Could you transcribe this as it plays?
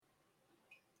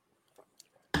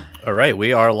All right,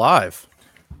 we are live.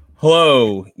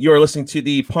 Hello, you are listening to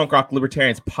the Punk Rock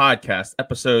Libertarians podcast,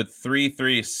 episode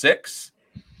 336.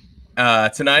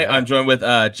 Tonight, I'm joined with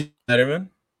Jim Letterman.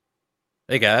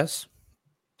 Hey, guys.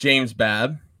 James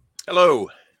Babb. Hello.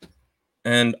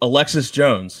 And Alexis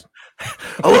Jones.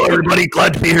 Hello, everybody.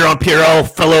 Glad to be here on PRL,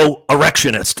 fellow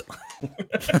erectionist.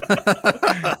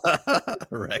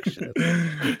 Erectionist.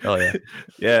 Oh, yeah.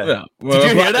 Yeah. Well,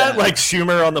 Did you hear that? Like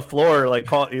Schumer on the floor, like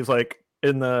he was like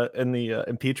in the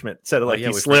impeachment said like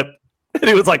he slipped and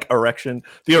he was like erection.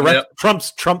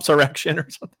 Trump's erection or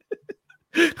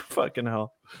something. Fucking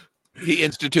hell. He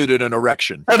instituted an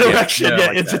erection. An erection, yeah,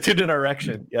 like instituted an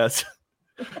erection. Yes.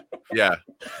 Yeah.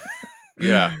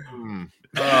 Yeah. Mm.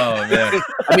 Oh man.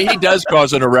 I mean, he does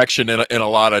cause an erection in a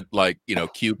lot of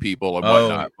Q people and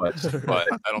whatnot, but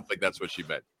I don't think that's what she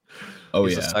meant. Oh,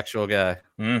 He's a sexual guy.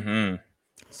 Mm-hmm.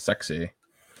 Sexy.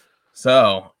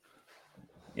 So,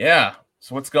 yeah.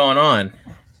 So what's going on?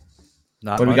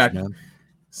 Not what much, we got? man.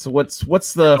 So what's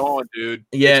the? It's on, dude.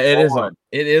 Yeah, it's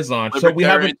It is on. So we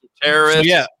have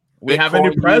terrorists. So we have a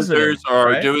new president.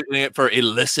 Are doing it for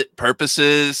illicit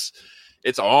purposes.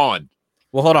 It's on.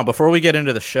 Well, hold on. Before we get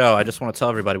into the show, I just want to tell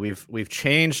everybody we've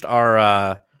changed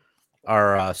our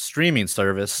streaming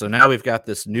service. So now we've got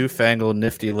this newfangled,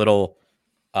 nifty little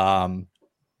thing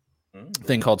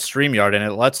called StreamYard, and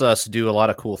it lets us do a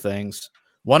lot of cool things.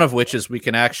 One of which is we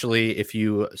can actually, if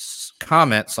you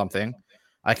comment something,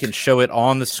 I can show it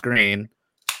on the screen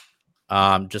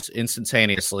just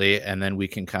instantaneously, and then we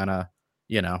can kind of,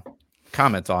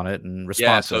 comment on it and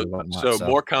respond to it and whatnot. So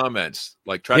more comments.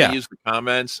 Like try to use the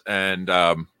comments, and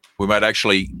we might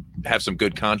actually have some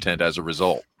good content as a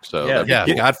result. So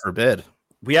God forbid.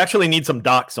 We actually need some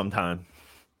docs sometime.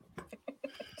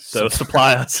 So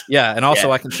supply us. Yeah, and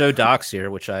also I can show docs here,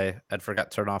 which I had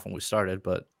forgot to turn off when we started,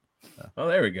 but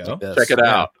there we go. Check it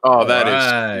out. Oh, that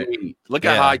is sweet. Look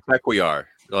how high tech we are.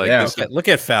 Like look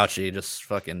at Fauci just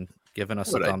fucking giving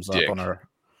us a thumbs up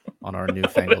on our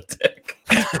newfangled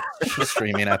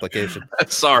streaming application.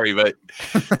 Sorry, but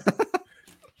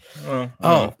no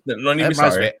need to be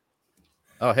sorry.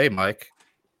 Oh, hey, Mike.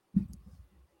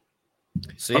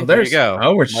 See, there you go.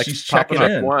 Oh, she's checking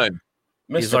in.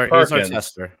 He's our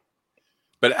tester.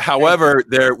 But however,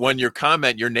 when you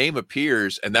comment, your name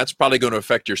appears, and that's probably going to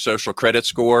affect your social credit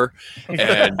score.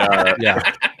 And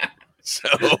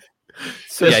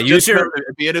use your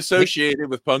being associated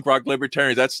with Punk Rock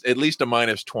Libertarians. That's at least a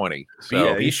 -20.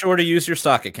 So be sure to use your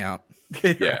stock account.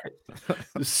 Yeah,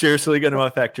 seriously going to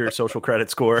affect your social credit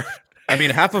score. I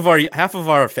mean, half of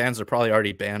our fans are probably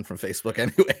already banned from Facebook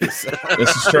anyway. So.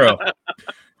 This is true.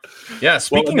 Yeah.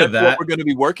 Speaking of that, what we're going to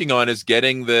be working on is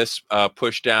getting this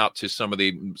pushed out to some of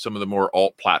the more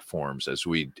alt platforms as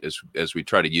we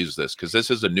try to use this, because this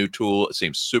is a new tool. It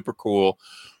seems super cool.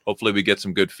 Hopefully we get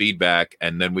some good feedback,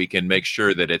 and then we can make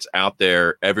sure that it's out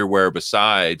there everywhere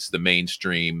besides the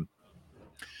mainstream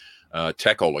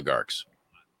tech oligarchs.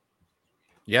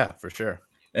 Yeah, for sure.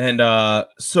 And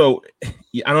so I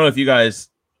don't know if you guys,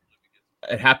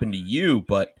 it happened to you,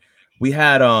 but we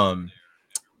had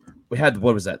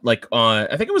what was that? Like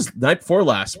I think it was the night before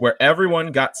last, where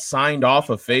everyone got signed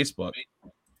off of Facebook.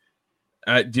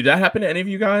 Did that happen to any of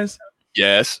you guys?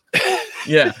 Yes.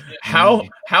 Yeah.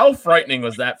 How frightening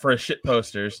was that for shit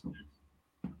posters?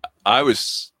 I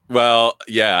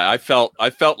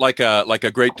felt like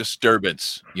a great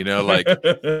disturbance,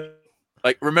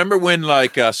 like remember when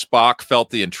Spock felt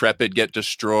the Intrepid get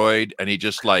destroyed, and he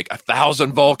just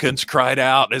 1,000 Vulcans cried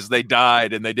out as they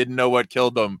died, and they didn't know what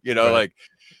killed them, Right.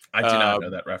 I do not know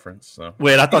that reference. So.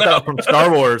 Wait, I thought that was from Star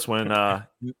Wars when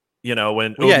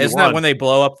when isn't that when they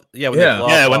blow up? Yeah,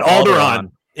 when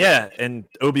Alderaan. Yeah, and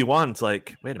Obi-Wan's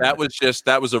like, wait a minute.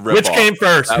 That was a rip. Which came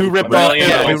first? Who ripped off?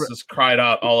 Just cried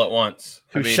out all at once.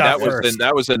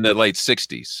 That was in the late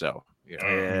 '60s. So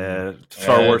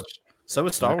Star Wars. So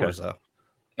was Star Wars though.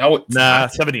 No,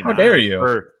 79. How dare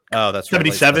you? That's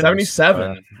 77.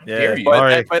 77. Yeah.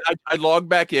 But I logged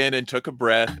back in and took a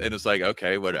breath, and it's like,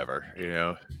 okay, whatever.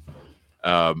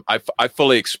 I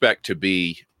fully expect to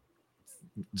be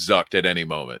zucked at any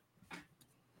moment.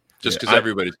 Just because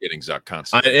everybody's getting zucked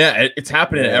constantly. It's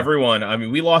happening to everyone. I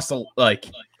mean, we lost a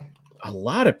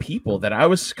lot of people that I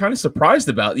was kind of surprised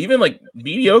about. Even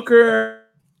mediocre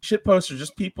shit posters,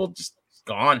 just people just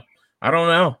gone. I don't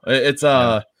know.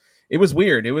 It was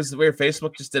weird. It was weird.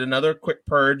 Facebook just did another quick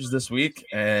purge this week,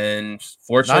 and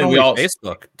fortunately,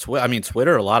 Facebook.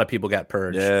 Twitter. A lot of people got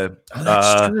purged. Yeah,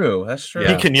 that's true. That's true.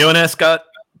 Pete Quinones got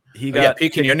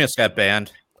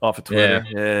banned off of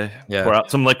Twitter. Yeah. Pour out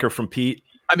some liquor from Pete.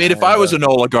 I mean, if I was an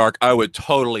oligarch, I would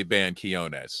totally ban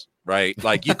Quinones. right?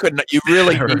 Like you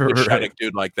really need to shut a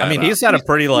dude like that. I mean, out. he's had a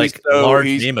pretty large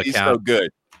meme account. He's so good.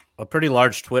 A pretty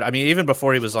large Twitter. I mean, even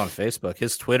before he was on Facebook,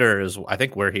 his Twitter is, I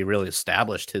think, where he really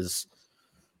established his,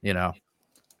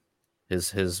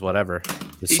 his whatever,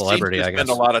 his celebrity. I guess. Spend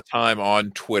a lot of time on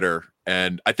Twitter,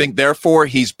 and I think therefore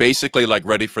he's basically like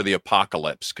ready for the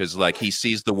apocalypse because like he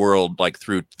sees the world like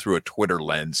through a Twitter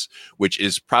lens, which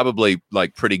is probably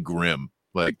like pretty grim.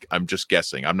 Like I'm just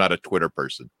guessing. I'm not a Twitter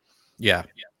person. Yeah.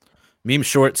 Meme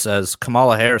Short says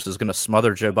Kamala Harris is going to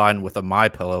smother Joe Biden with a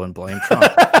MyPillow and blame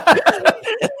Trump.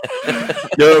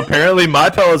 Yo, apparently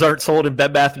MyPillows aren't sold in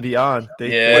Bed Bath & Beyond. They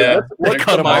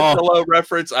cut them off. MyPillow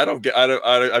reference. I don't get.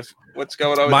 I what's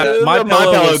going on?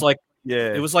 MyPillow was like,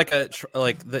 it was like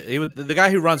the guy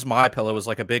who runs MyPillow was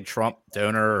like a big Trump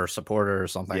donor or supporter or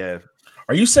something. Yeah.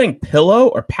 Are you saying pillow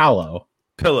or palo?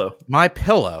 Pillow.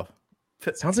 MyPillow.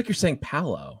 It sounds like you're saying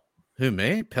palo. Who,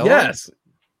 me? Pillow? Yes.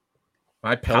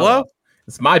 My pillow.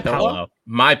 It's my pillow.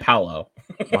 My pillow.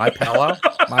 My pillow.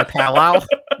 My pillow.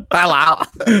 Pillow.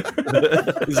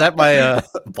 Is that my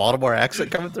Baltimore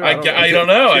accent coming through? I don't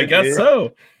know. I guess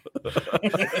so.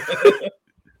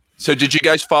 So did you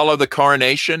guys follow the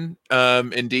coronation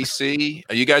in DC?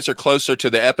 You guys are closer to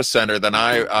the epicenter than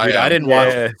I. I didn't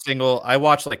watch a single. I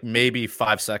watched like maybe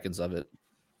 5 seconds of it.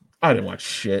 I didn't watch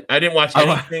shit. I didn't watch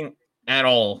anything at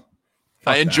all.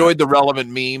 I enjoyed the relevant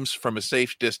memes from a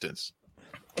safe distance.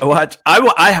 I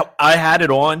had it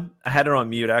on. I had it on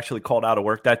mute. I actually called out of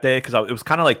work that day because it was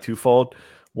kind of like twofold.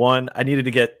 One, I needed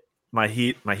to get my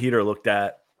heater looked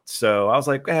at. So I was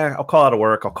like, I'll call out of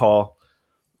work. I'll call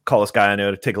this guy I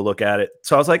know to take a look at it.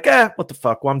 So I was like, what the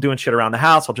fuck? Well, I'm doing shit around the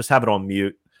house. I'll just have it on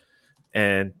mute.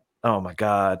 And oh my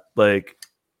God, like,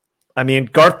 I mean,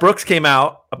 Garth Brooks came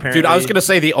out apparently. Dude, I was gonna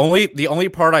say the only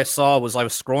part I saw was I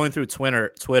was scrolling through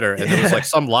Twitter, and there was like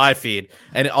some live feed,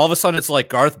 and all of a sudden it's like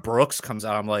Garth Brooks comes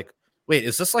out. I'm like, wait,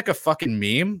 is this like a fucking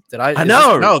meme? I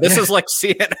know. No, this is like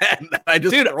CNN. I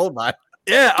just rolled by.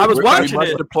 Yeah, I was watching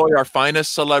it. Deploy our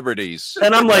finest celebrities,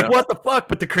 and I'm like, what the fuck?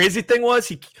 But the crazy thing was,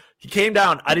 he came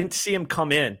down. I didn't see him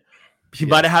come in. He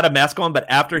might have had a mask on, but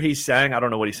after he sang, I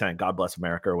don't know what he sang, "God Bless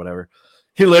America" or whatever.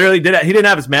 He literally did it. He didn't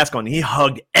have his mask on. He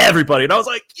hugged everybody. And I was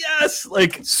like, yes,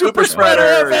 like super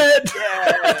spreader event.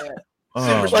 Yeah.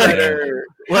 Super spreader.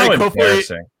 Like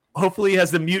hopefully he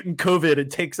has the mutant COVID and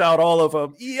takes out all of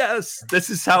them. Yes, this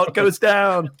is how it goes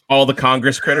down. All the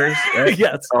Congress critters. Right?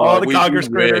 Yes, all the Congress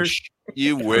critters.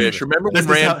 You wish. Remember when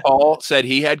Rand Paul said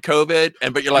he had COVID?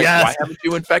 But you're like, why haven't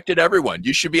you infected everyone?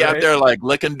 You should be out there like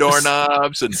licking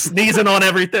doorknobs and sneezing on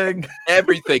everything.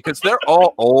 Everything, because they're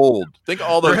all old. Think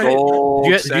all those old.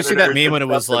 Did you see that meme when it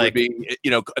was like,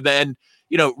 then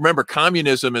remember,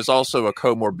 communism is also a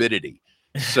comorbidity.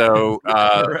 So,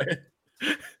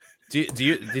 did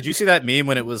you see that meme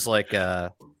when it was like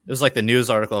it was like the news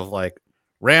article of like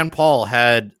Rand Paul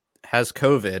has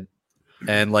COVID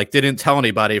and like didn't tell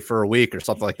anybody for a week or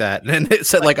something like that, and then it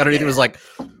said like underneath it was like,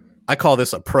 I call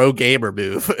this a pro gamer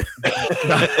move.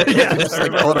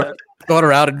 Going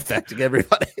around infecting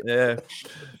everybody. Yeah.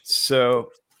 So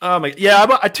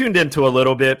I tuned into a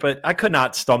little bit, but I could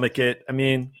not stomach it. I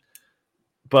mean,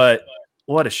 but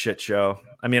what a shit show.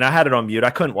 I mean, I had it on mute. I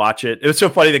couldn't watch it. It was so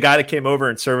funny. The guy that came over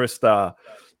and serviced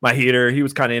my heater, he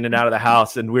was kind of in and out of the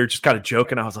house, and we were just kind of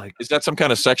joking. I was like, is that some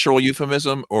kind of sexual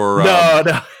euphemism or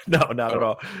no, not at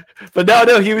all. But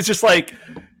no, he was just like,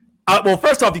 well,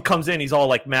 first off, he comes in, he's all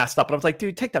like masked up, and I was like,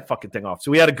 dude, take that fucking thing off.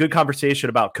 So we had a good conversation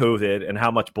about COVID and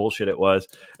how much bullshit it was.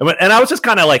 And I was just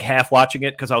kind of like half watching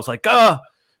it because I was like,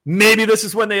 maybe this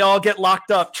is when they all get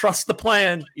locked up. Trust the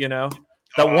plan, that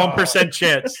 1%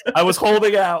 chance. I was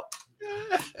holding out.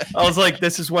 I was like,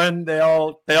 this is when they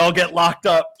all get locked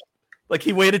up. Like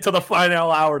he waited till the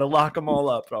final hour to lock them all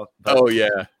up. Oh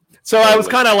yeah. So I was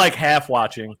kind of like half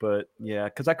watching, but yeah,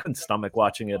 because I couldn't stomach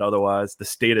watching it otherwise. The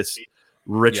status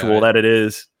ritual that it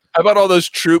is. How about all those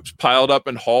troops piled up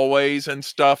in hallways and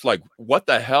stuff? Like, what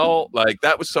the hell? Like,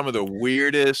 that was some of the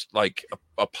weirdest, like,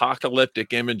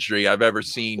 apocalyptic imagery I've ever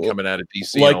seen coming out of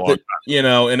DC. Like,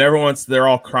 and they're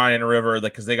all crying river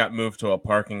because they got moved to a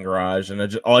parking garage.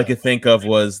 And all I could think of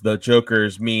was the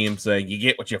Joker's meme saying, "You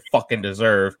get what you fucking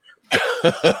deserve."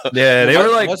 Yeah, they were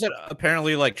like, was it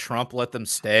apparently like Trump let them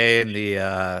stay in the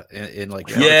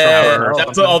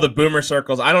that's all the boomer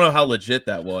circles. I don't know how legit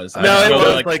that was. No, it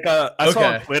was like I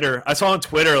saw on Twitter. I saw on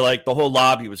Twitter like the whole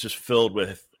lobby was just filled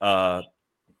with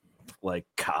like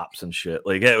cops and shit.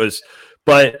 Like it was,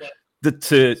 but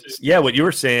what you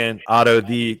were saying, Otto.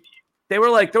 They were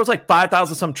like there was like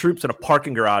 5,000 some troops in a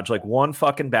parking garage, like one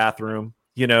fucking bathroom.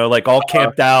 Like all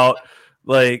camped out,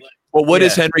 like. Well, what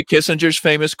is Henry Kissinger's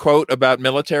famous quote about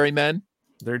military men?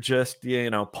 They're just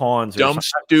pawns. Dumb,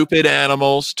 stupid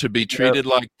animals to be treated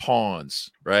like pawns,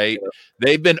 right?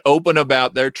 They've been open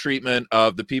about their treatment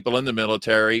of the people in the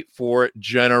military for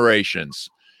generations,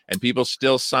 and people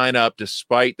still sign up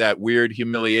despite that weird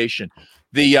humiliation.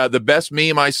 The best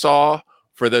meme I saw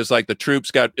for those, like, the troops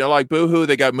got like boohoo,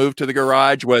 they got moved to the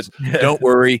garage, was don't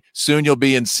worry, soon you'll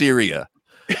be in Syria.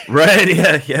 Right?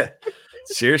 Yeah.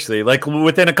 Seriously, like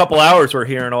within a couple hours, we're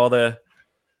hearing all the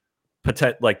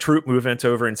troop movements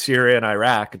over in Syria and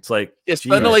Iraq. It's like,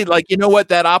 suddenly, like, you know what,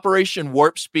 that Operation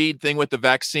Warp Speed thing with the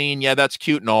vaccine, yeah, that's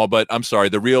cute and all, but I'm sorry,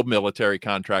 the real military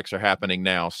contracts are happening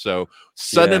now. So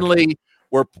suddenly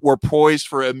we're poised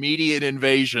for immediate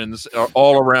invasions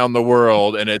all around the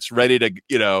world, and it's ready to,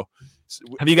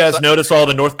 Have you guys noticed all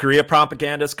the North Korea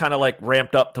propaganda's kind of like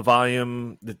ramped up to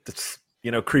volume? That's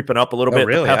creeping up a little bit.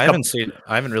 Really? I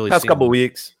haven't really seen couple them.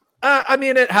 Weeks. I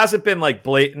mean, it hasn't been like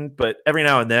blatant, but every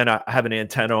now and then I have an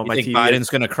antenna on my TV. Biden's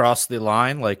going to cross the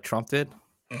line like Trump did?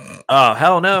 Oh,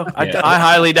 hell no. I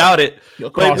highly doubt it.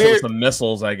 He'll cross it with some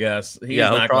missiles, I guess. He's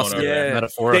not going over there.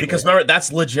 Metaphorically. Because remember,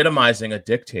 that's legitimizing a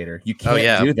dictator. You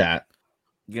can't do that.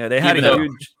 Yeah, they had a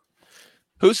huge...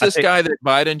 Who's this guy that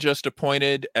Biden just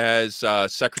appointed as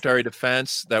Secretary of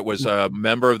Defense that was a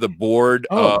member of the board?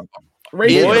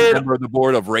 Member of the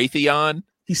board of Raytheon?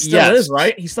 He still is,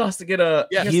 right? He still has to get a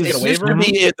waiver.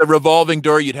 At the revolving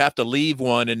door, you'd have to leave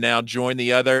one and now join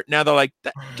the other. Now they're like,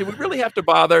 do we really have to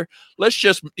bother? Let's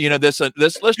just,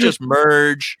 let's just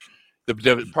merge the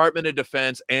Department of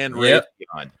Defense and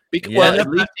Raytheon. Well, at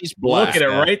least he's black. Look at it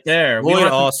right there.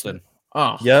 Lloyd Austin.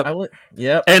 Oh, yep.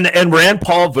 And Rand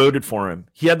Paul voted for him.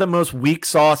 He had the most weak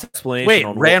sauce explanation.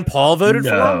 Wait, Rand Paul voted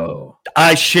for him?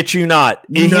 I shit you not.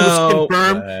 He was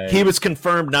confirmed. He was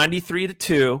confirmed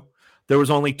 93-2. There was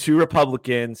only 2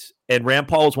 Republicans, and Rand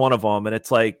Paul was one of them. And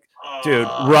it's like, dude,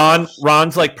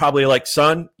 Ron's like probably like,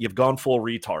 son, you've gone full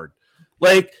retard.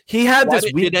 Like, he had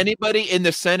Did anybody in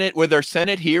the Senate, were there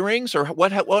Senate hearings or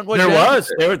what there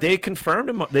was. They confirmed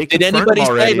him. Did anybody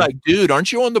say, like, dude,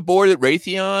 aren't you on the board at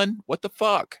Raytheon? What the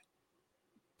fuck?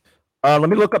 Let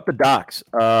me look up the docs.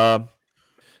 So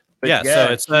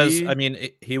it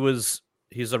says,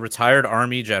 he's a retired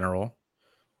Army general,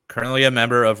 currently a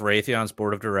member of Raytheon's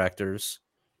board of directors.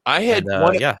 He'll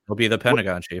be the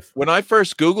Pentagon chief. When I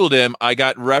first Googled him, I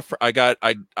got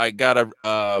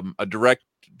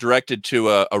directed to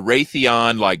a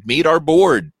Raytheon, like, meet our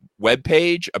board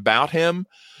webpage about him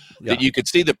that you could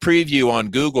see the preview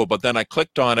on Google, but then I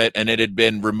clicked on it and it had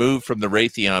been removed from the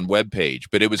Raytheon webpage.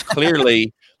 But it was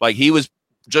clearly like he was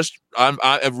just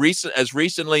as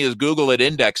recently as Google had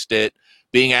indexed it,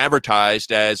 being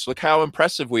advertised as, look how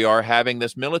impressive we are having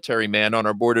this military man on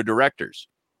our board of directors.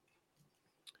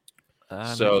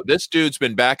 So this dude's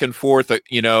been back and forth,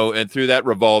 and through that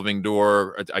revolving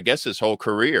door, I guess his whole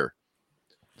career.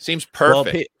 Seems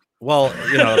perfect.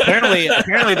 Apparently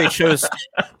they chose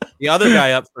the other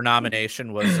guy up for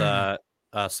nomination was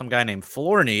some guy named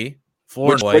Flournoy.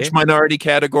 Which minority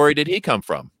category did he come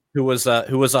from? Who was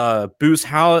a Booz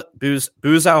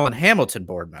Allen Hamilton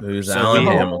board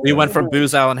member. We went from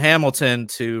Booz Allen Hamilton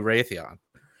to Raytheon.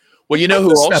 Well, you know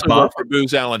who also worked for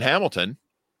Booz Allen Hamilton?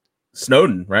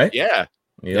 Snowden, right? Yeah.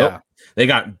 Yeah. They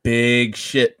got big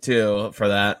shit too for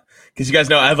that. Because you guys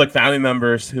know I have like family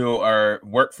members who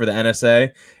work for the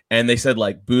NSA, and they said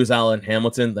like Booz Allen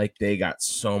Hamilton, like they got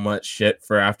so much shit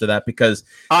for after that because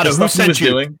Otto, who sent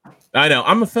you? I know,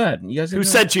 I'm a Fed. You guys who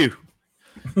sent you?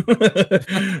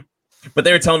 But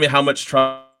they were telling me how much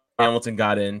trouble Hamilton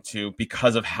got into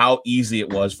because of how easy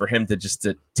it was for him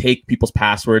to take people's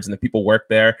passwords, and the people work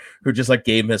there who just like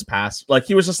gave him his pass. Like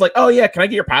he was just like, "Oh yeah, can I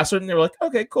get your password?" And they were like,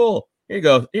 "Okay, cool. Here you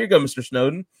go, Mr.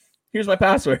 Snowden. Here's my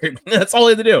password." That's all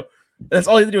he had to do. That's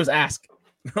all he had to do was ask.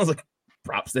 I was like,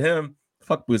 props to him.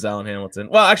 Fuck Booz Allen Hamilton.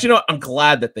 Well, actually, no, I'm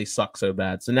glad that they suck so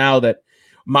bad. So now that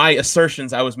my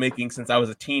assertions I was making since I was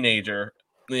a teenager,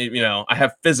 I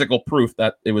have physical proof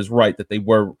that it was right, that they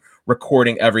were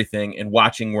recording everything and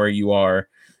watching where you are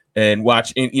and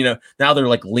watching, now they're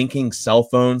like linking cell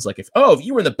phones. Like if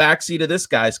you were in the backseat of this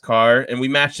guy's car and we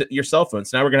matched your cell phone.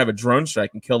 So now we're going to have a drone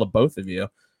strike and kill the both of you.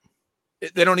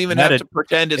 They don't even have to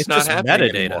pretend it's not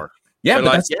happening anymore. Yeah,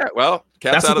 but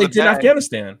that's what they did in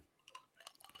Afghanistan.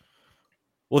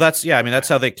 Well, that's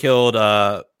how they killed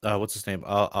what's his name?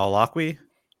 Al-Awlaki?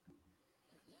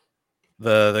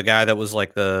 The guy that was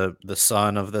like the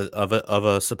son of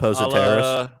a supposed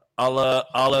terrorist. Allah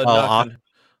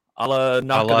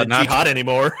not gonna jihad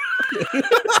anymore.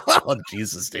 Oh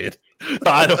Jesus, dude.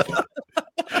 I don't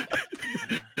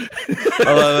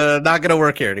not gonna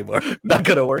work here anymore. Not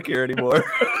gonna work here anymore.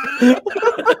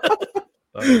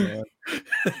 Oh, man.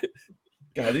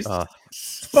 God,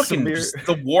 fucking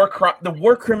the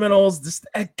war criminals. This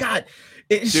God,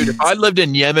 dude. If I lived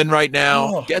in Yemen right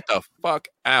now, get the fuck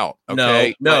out.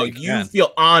 Okay, no, you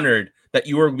feel honored that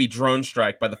you were going to be drone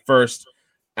strike by the first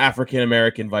African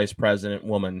American vice president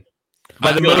woman,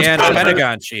 by the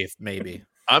Pentagon chief, maybe.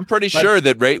 I'm pretty sure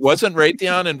that wasn't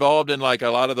Raytheon involved in like a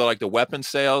lot of the weapon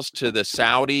sales to the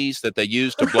Saudis that they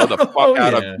used to blow the fuck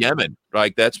out of Yemen.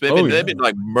 Like they've been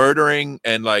like murdering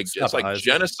and like just like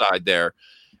genocide there.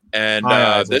 And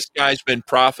this guy's been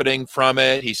profiting from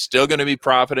it. He's still going to be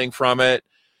profiting from it.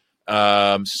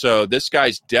 So this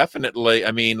guy's definitely,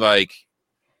 I mean, like,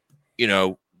 you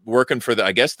know, working for the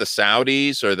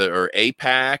Saudis or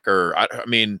AIPAC or I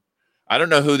mean. I don't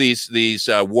know who these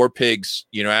war pigs,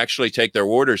 you know, actually take their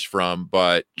orders from,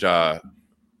 but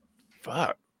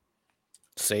fuck,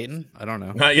 Satan. I don't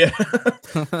know. Yeah,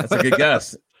 that's a good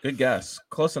guess. Good guess.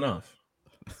 Close enough.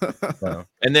 So.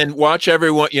 And then watch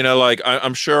everyone. You know, like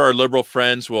I'm sure our liberal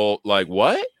friends will like,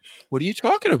 what? What are you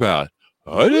talking about?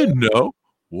 I didn't know.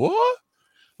 What?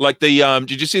 Like the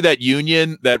did you see that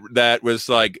union that was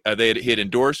like they had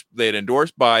endorsed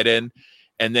Biden.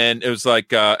 And then it was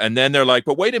like, and then they're like,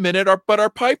 but wait a minute, our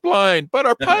pipeline.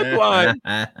 Now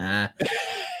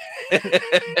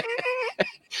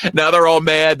they're all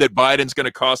mad that Biden's going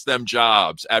to cost them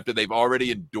jobs after they've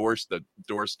already endorsed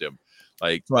him.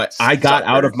 Like, right. I got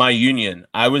out of my union.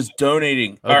 I was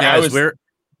donating. Okay,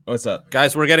 what's up,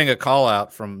 guys? We're getting a call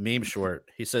out from Meme Short.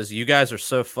 He says, "You guys are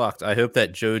so fucked. I hope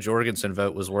that Joe Jorgensen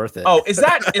vote was worth it." Oh, is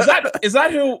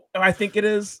that who I think it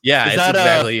is? Yeah, it's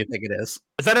exactly you think it is.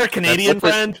 Is that our Canadian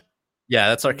friend? Yeah,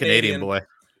 that's our Canadian boy.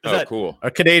 Cool.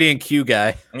 Our Canadian Q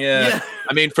guy. Yeah.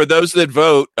 I mean, for those that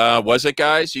vote, was it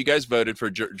guys? You guys voted for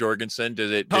Jorgensen.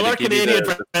 Did it give you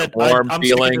the warm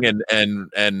feeling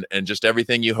and just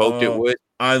everything you hoped it would?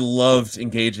 I loved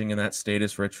engaging in that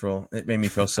status ritual. It made me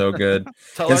feel so good.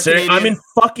 Considering I'm in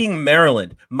fucking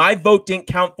Maryland, my vote didn't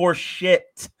count for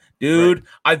shit. Dude, right.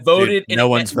 I voted. Dude, no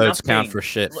one's votes count for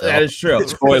shit. Phil. That is true.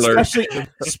 Spoiler.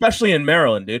 Especially in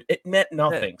Maryland, dude. It meant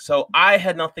nothing. So I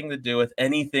had nothing to do with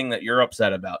anything that you're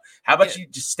upset about. How about you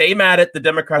just stay mad at the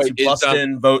Democrats who bust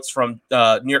in votes from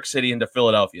New York City into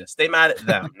Philadelphia? Stay mad at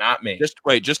them, not me.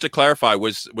 Just to clarify,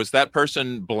 was that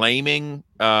person blaming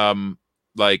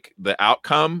like the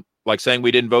outcome, like saying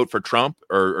we didn't vote for Trump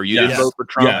or you didn't vote for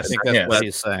Trump? Yeah, I think that's what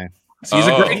he's saying. He's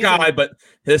a great guy, but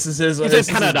this is his.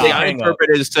 I interpret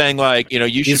it as saying, like, you know,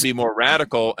 you should be more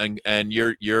radical, and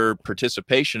your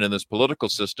participation in this political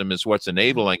system is what's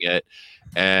enabling it.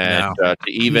 And to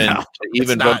even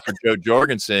vote for Joe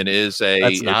Jorgensen is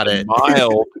a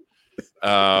mild,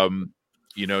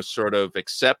 you know, sort of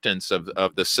acceptance of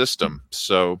the system.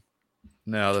 So.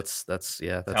 No, that's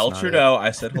tell Trudeau I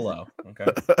said hello. Okay.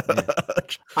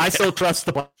 I still trust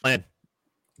the plan,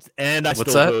 and I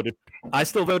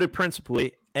still voted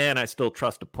principally, and I still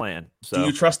trust the plan. So, do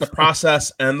you trust the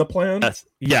process and the plan?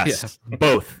 Yes,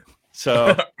 both.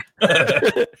 So,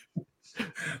 what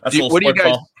do you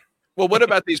guys? Well, what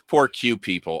about these poor Q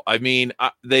people? I mean,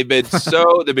 they've been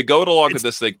going along with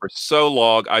this thing for so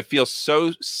long. I feel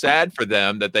so sad for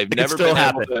them that they've never been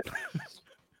able to.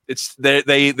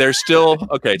 They're still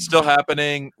okay. It's still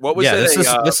happening. What was it?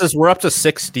 This is we're up to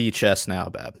 60 chess now,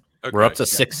 Bab. Okay, we're up to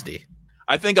 60.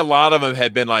 I think a lot of them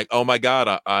had been like, "Oh my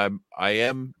God, I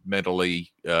am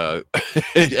mentally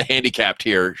handicapped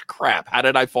here. Crap! How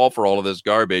did I fall for all of this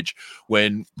garbage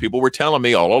when people were telling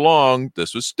me all along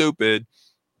this was stupid?"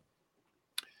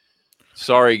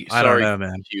 Sorry, don't know,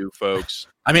 man. You folks.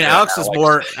 I mean, Alex is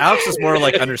more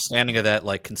like understanding of that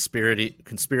like conspiracy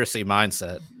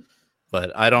mindset.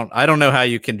 But I don't know how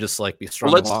you can just like be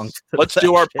strung along. Let's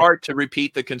do our part to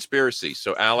repeat the conspiracy.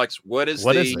 So, Alex, what's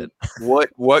a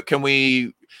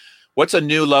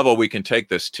new level we can take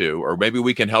this to, or maybe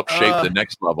we can help shape the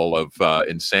next level of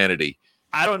insanity?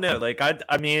 I don't know. Like,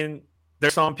 I mean,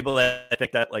 there's some people that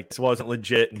think that like this wasn't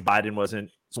legit and Biden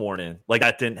wasn't sworn in. Like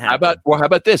that didn't happen. How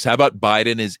about this? How about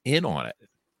Biden is in on it?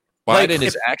 Biden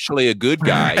is actually a good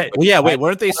guy. Right. Well, yeah, wait,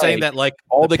 weren't they saying that like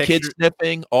all the kid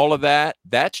sniffing, all of that,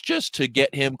 that's just to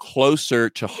get him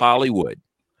closer to Hollywood,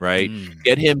 right?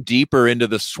 Get him deeper into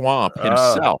the swamp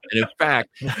himself. And in fact,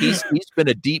 he's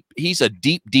a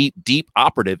deep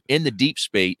operative in the deep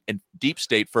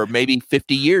state for maybe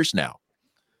 50 years now.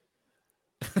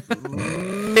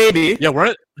 Maybe.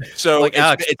 Yeah, so like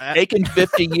it's taken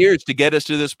 50 years to get us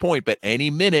to this point, but any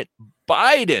minute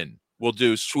Biden will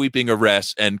do sweeping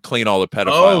arrests and clean all the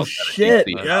pedophiles. Oh shit!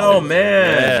 Oh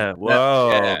man! Yeah.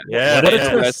 Whoa! Yeah. What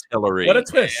a twist! Hillary. What a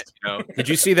twist! You know? Did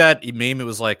you see that meme? It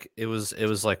was like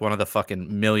one of the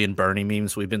fucking million Bernie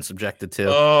memes we've been subjected to.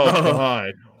 Oh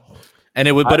god! And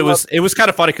it was kind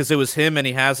of funny because it was him and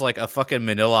he has like a fucking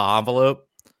Manila envelope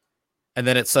and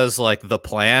then it says like the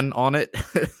plan on it.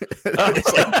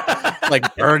 It's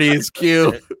like Bernie's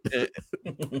cute.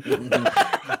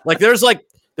 Like there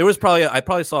was probably I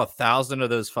probably saw 1,000 of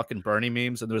those fucking Bernie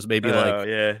memes, and there was maybe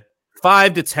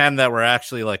 5 to 10 that were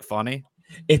actually like funny.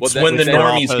 It's when the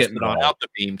normies get out. The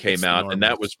meme came out, and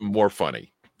that was more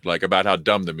funny, like about how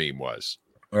dumb the meme was.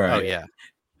 Right. Oh yeah.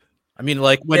 I mean,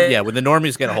 like when the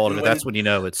normies get a hold of it, that's when you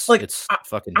know it's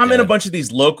fucking. I'm in a bunch of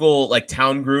these local like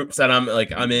town groups that I'm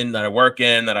in that I work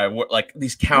in, that I work like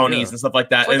these counties and stuff like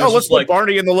that. Like, and let's put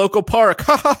Barney in the local park.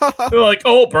 They're like,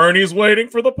 oh, Bernie's waiting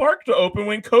for the park to open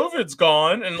when COVID's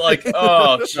gone, and like,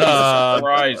 oh, Jesus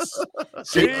Christ.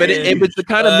 See, but it was the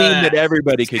kind of meme that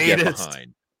everybody could get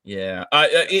behind. Yeah,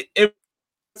 it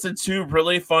to 2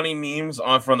 really funny memes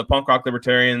from the Punk Rock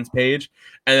Libertarians page,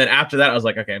 and then after that I was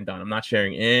like, okay, I'm done. I'm not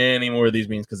sharing any more of these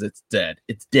memes because it's dead.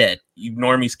 It's dead. You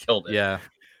normies killed it. Yeah,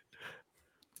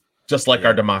 just like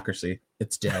our democracy,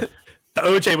 it's dead. The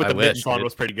OJ with the mittens on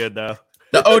was pretty good though.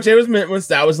 The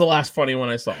OJ was the last funny one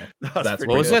I saw. That's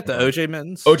what was that? The OJ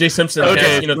mittens? OJ Simpson.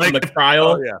 OJ, from the trial.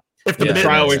 Oh, yeah. If the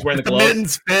trial where he's wearing the gloves.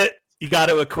 Mittens fit, you got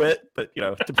to acquit. But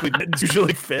typically mittens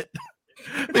usually fit.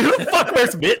 I mean, who the fuck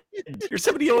wears mittens? You're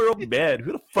 70-year-old man.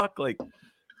 Who the fuck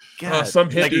God,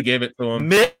 some hippie gave it to him.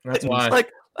 Mittens. That's why.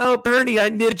 Like, oh, Bernie, I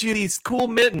knitted you these cool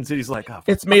mittens, and he's like, oh,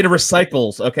 it's made of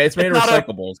recyclables. Okay, it's made of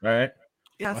recyclables. All right.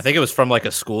 Yeah, I think it was from like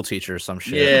a school teacher or some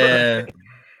shit. Yeah,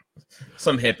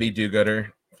 some hippie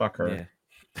do-gooder. Fuck her. Yeah.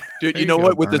 Dude, you know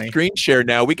what? With the screen share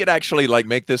now, we could actually like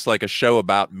make this like a show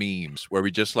about memes where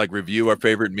we just like review our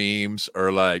favorite memes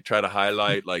or like try to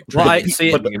highlight like memes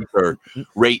or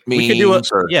rate memes. We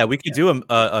could do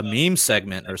a meme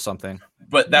segment or something.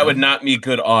 But that would not be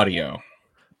good audio.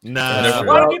 No, there's a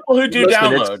lot of people who do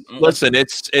download.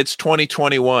 It's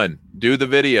 2021. Do the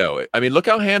video. I mean, look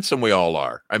how handsome we all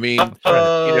are. I mean,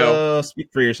 speak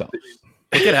for yourself.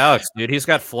 Look at Alex, dude. He's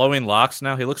got flowing locks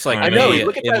now. He looks like I know.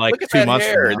 Look at that, look at 2 that months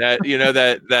hair.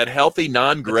 That healthy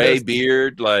non-gray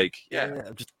beard. Like,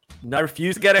 just I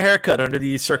refuse to get a haircut under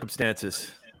these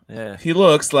circumstances. Yeah, he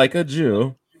looks like a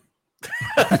Jew.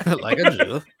 Like a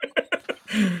Jew.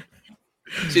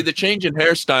 See, the change in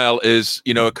hairstyle is,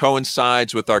 it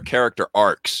coincides with our character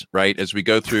arcs, right? As we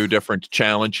go through different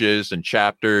challenges and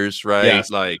chapters, right? Yes.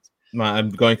 Like, I'm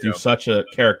going through such a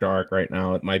character arc right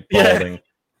now at my balding.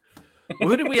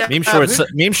 Who do we have?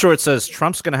 Meme short says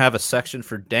Trump's going to have a section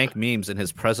for dank memes in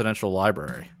his presidential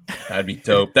library. That'd be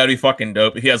dope. That'd be fucking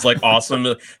dope. If he has like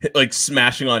awesome, like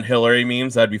smashing on Hillary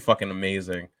memes, that'd be fucking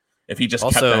amazing. If he just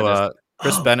kept that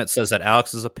Chris Bennett says that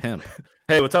Alex is a pimp.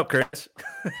 Hey, what's up, Chris?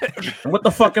 What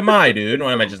the fuck am I, dude?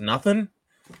 What am I, just nothing?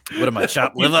 What am I,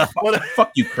 chopped liver?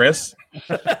 Fuck you, Chris.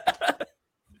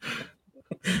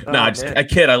 I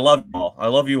kid. I love you all. I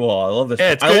love you all. I love this.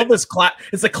 Yeah, I love this class.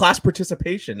 It's a class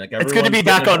participation. Like it's good to be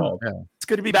back on. It's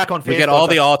good to be back on Facebook. We get all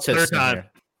the autists in here.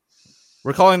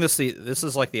 We're calling this this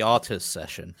is like the autist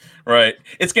session, right?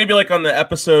 It's gonna be like on the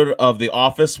episode of The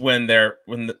Office the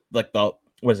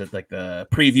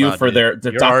preview for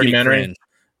the documentary.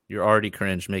 You're already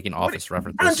cringe making Office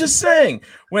references. I'm just saying,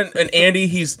 and Andy,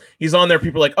 he's on there.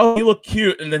 People are like, "Oh, you look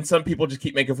cute," and then some people just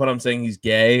keep making fun of him saying he's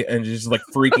gay and just like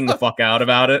freaking the fuck out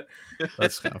about it.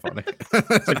 That's kind of funny.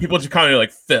 So people just kind of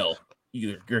like, "Phil,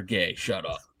 you're gay. Shut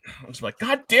up." I'm just like,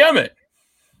 "God damn it!"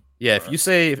 Yeah, if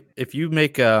you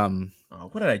make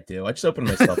what did I do? I just opened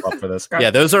myself up for this.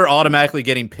 Yeah, those are automatically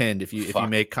getting pinned if you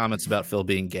make comments about Phil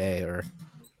being gay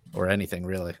or anything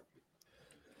really.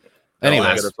 Anyway,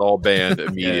 get us all banned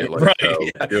immediately. Right. So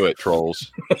do it,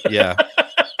 trolls. Yeah.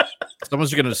 Someone's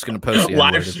just gonna post the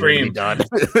live stream. Done.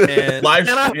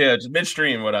 Just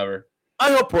midstream, whatever.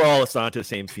 I hope we're all assigned to the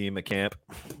same FEMA camp.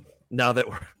 Now that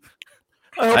we're,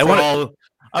 I want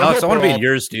to be in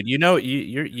yours, dude. You know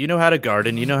how to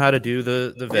garden. You know how to do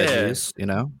the veggies. You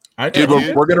know. Dude,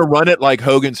 we're gonna run it like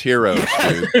Hogan's Heroes,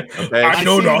 dude. Okay? I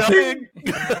know nothing.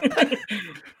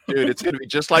 Dude, it's gonna be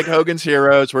just like Hogan's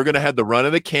Heroes. We're gonna have the run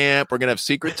of the camp. We're gonna have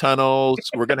secret tunnels.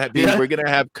 We're gonna have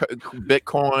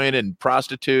Bitcoin and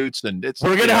prostitutes, and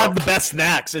we're gonna have the best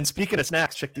snacks. And speaking of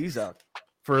snacks, check these out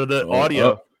for the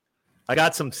audio. I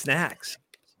got some snacks.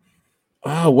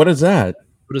 Oh, what is that?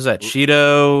 What is that?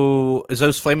 Cheeto? Is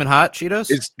those Flamin' Hot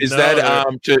Cheetos? Is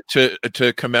that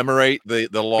to commemorate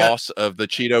the loss of the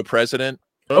Cheeto president?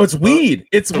 Oh, it's weed.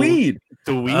 It's weed.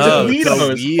 The weed.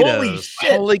 Holy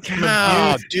shit! Holy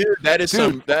cow, dude! That is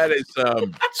some.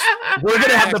 We're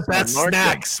gonna have the best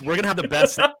snacks. We're gonna have the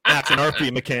best snacks in our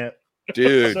FEMA camp,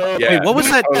 dude. Wait, what was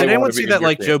that? Did anyone see that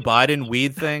like Joe Biden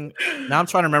weed thing? Now I'm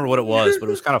trying to remember what it was, but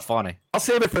it was kind of funny. I'll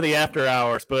save it for the after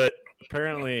hours. But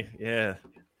apparently, yeah.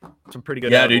 Some pretty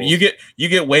good. Yeah, edibles. dude, you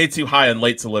get way too high on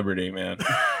Late to Liberty, man.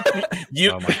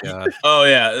 Oh my god. Oh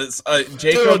yeah, it's,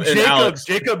 Jacob and Alex.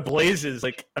 Jacob blazes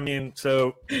like I mean,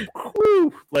 so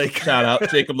whew, like Shout out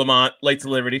Jacob Lamont, Late to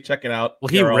Liberty. Check it out. Well,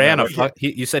 he ran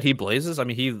you said he blazes? I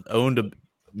mean, he owned a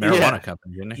marijuana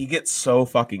company, didn't he? He gets so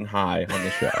fucking high on the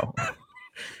show.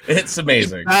 It's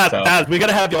amazing. Baz, we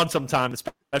gotta have you on sometime,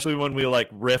 especially when we like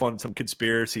riff on some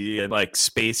conspiracy and like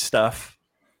space stuff.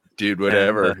 Dude,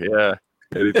 whatever. Yeah.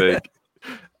 Anything.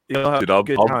 Dude,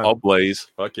 I'll blaze.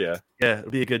 Fuck yeah. Yeah,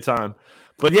 it'll be a good time.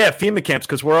 But yeah, FEMA camps,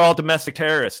 because we're all domestic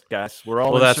terrorists, guys. We're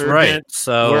all that's right.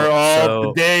 So we're all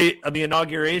the day of the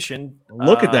inauguration.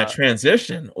 Look at that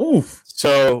transition. Oof.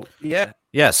 So yeah.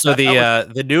 Yeah. So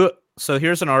the new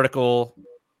here's an article.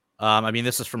 I mean,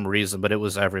 this is from Reason, but it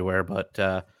was everywhere. But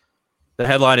the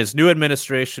headline is New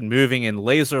Administration Moving in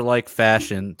Laser-Like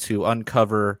Fashion to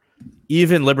Uncover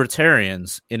Even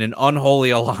Libertarians in an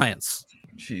Unholy Alliance.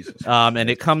 Jesus. And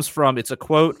it's a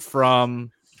quote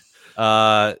from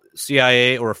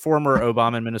CIA or a former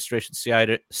Obama administration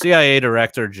CIA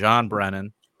director, John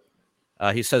Brennan.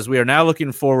 He says, we are now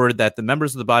looking forward that the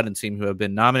members of the Biden team who have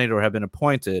been nominated or have been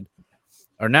appointed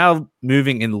are now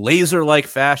moving in laser-like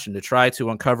fashion to try to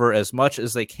uncover as much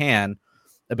as they can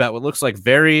about what looks like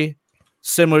very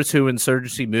similar to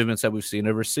insurgency movements that we've seen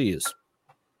overseas,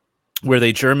 where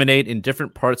they germinate in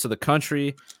different parts of the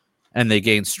country and they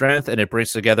gain strength, and it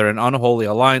brings together an unholy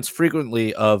alliance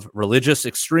frequently of religious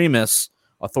extremists,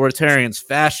 authoritarians,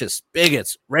 fascists,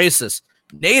 bigots, racists,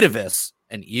 nativists,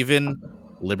 and even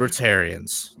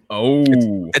libertarians. Oh,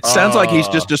 it sounds like he's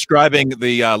just describing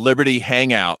the Liberty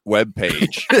Hangout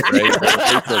webpage,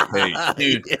 right?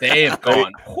 Dude, they have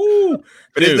gone.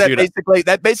 But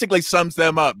that basically sums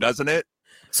them up, doesn't it?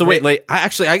 So wait,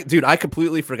 I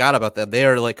completely forgot about that. They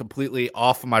are like completely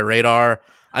off my radar.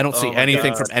 I don't see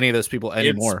anything from any of those people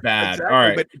anymore. It's bad. Exactly. All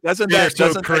right. But doesn't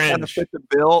that kind of fit the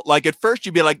bill? Like at first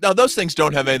you'd be like, no, those things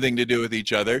don't have anything to do with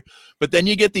each other. But then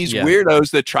you get these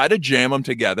weirdos that try to jam them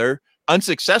together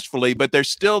unsuccessfully, but they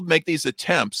still make these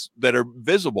attempts that are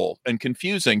visible and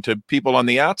confusing to people on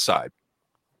the outside.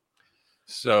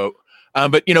 So,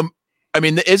 but I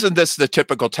mean, isn't this the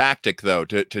typical tactic, though,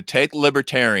 to take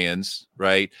libertarians,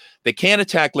 right? They can't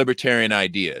attack libertarian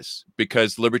ideas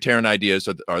because libertarian ideas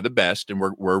are the best, and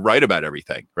we're right about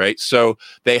everything, right? So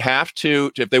they have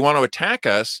to, if they want to attack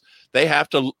us, they have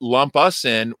to lump us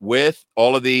in with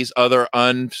all of these other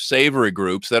unsavory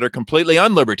groups that are completely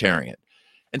unlibertarian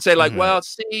and say, like, well,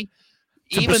 see,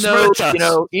 even though,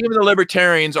 even the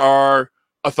libertarians are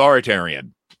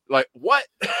authoritarian. Like, what?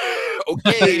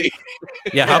 Okay.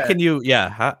 Yeah. How can you?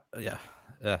 Yeah.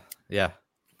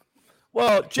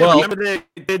 Well, Jim, remember they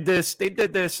did this,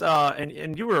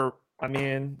 and you were, I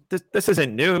mean, this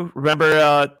isn't new.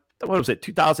 Remember, what was it,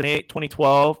 2008,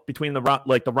 2012, between the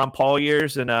Ron Paul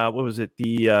years and what was it,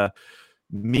 the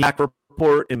MEAC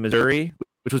report in Missouri,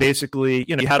 which was basically,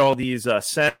 you had all these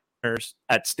senators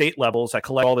at state levels that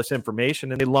collect all this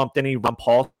information, and they lumped any Ron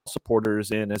Paul supporters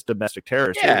in as domestic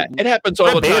terrorists. Yeah, it happens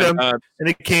all the time. And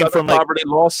it came Southern from Poverty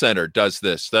Law Center does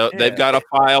this. They've got a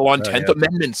file on 10th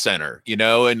Amendment Center,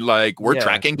 and like we're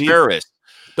tracking terrorists.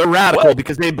 They're radical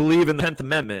because they believe in the 10th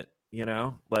Amendment,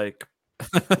 like.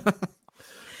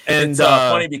 And it's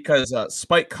funny because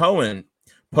Spike Cohen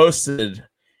posted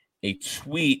a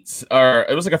tweet, or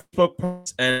it was like a Facebook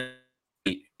post, and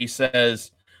he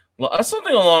says, well,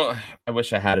 something along. I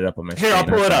wish I had it up on my screen. Here, I'll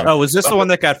pull it up. Oh, was this the one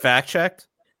that got fact checked?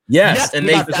 Yes, and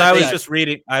because I was just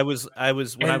reading. I was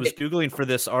when I was googling for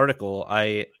this article.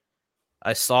 I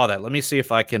saw that. Let me see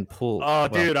if I can pull. Oh,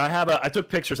 dude, I took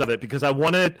pictures of it because I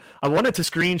wanted to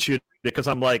screenshot it because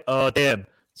I'm like, oh damn,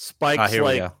 Spike's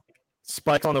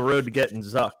Spike's on the road to getting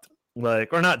zucked,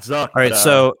 or not zucked. All right,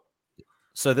 so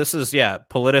this is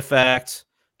PolitiFact,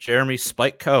 Jeremy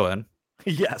Spike Cohen.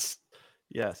 Yes,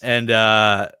 and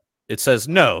it says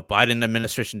no, Biden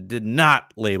administration did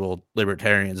not label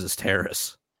libertarians as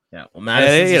terrorists. Yeah, well,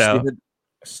 Madison's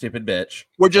a stupid bitch.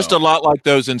 We're just a lot like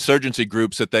those insurgency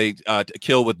groups that they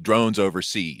kill with drones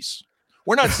overseas.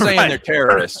 We're not saying they're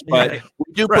terrorists, but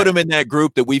we do put them in that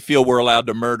group that we feel we're allowed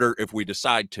to murder if we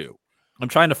decide to. I'm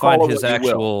trying to find his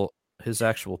actual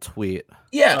tweet.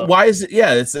 Yeah, why is it?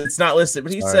 Yeah, it's not listed,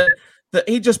 but he said that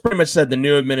he just pretty much said the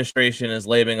new administration is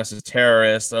labeling us as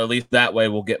terrorists. So at least that way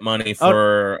we'll get money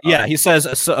for. He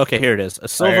says. Okay, here it is. A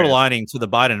silver lining to the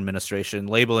Biden administration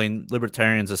labeling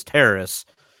libertarians as terrorists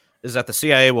is that the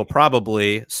CIA will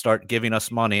probably start giving us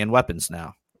money and weapons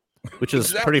now, which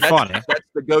is pretty funny. That's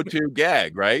the go-to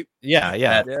gag, right?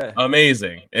 Yeah.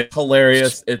 Amazing. It's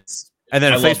hilarious. And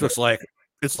then Facebook's like,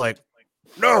 it's like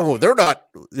no, they're not.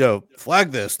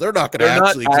 Flag this. They're not going to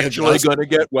actually going to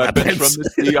get weapons from the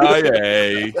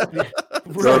CIA.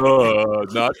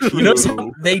 Not true. You notice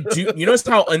how they do. You notice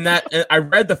how in that I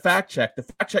read the fact check. The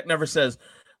fact check never says.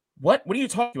 What are you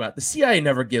talking about? The CIA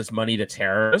never gives money to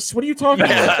terrorists. What are you talking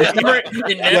about?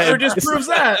 It never disproves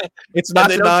that. It's not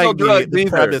denying the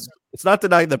premise. It's not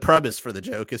denying the premise for the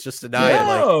joke. It's just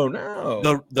denying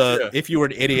if you were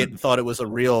an idiot and thought it was a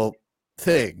real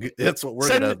thing. That's what we're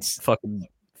gonna fucking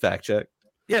fact check.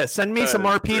 Yeah, send me some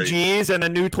RPGs and a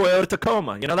new Toyota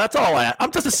Tacoma. That's all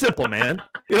I'm just a simple man.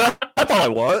 That's all I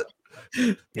want.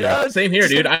 Yeah, same here,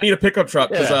 dude. I need a pickup truck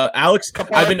because Alex.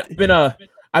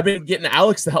 I've been getting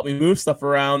Alex to help me move stuff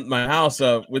around my house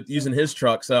with using his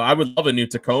truck. So I would love a new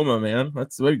Tacoma, man.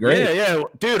 That'd be great. Yeah.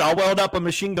 Dude, I'll weld up a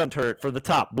machine gun turret for the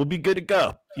top. We'll be good to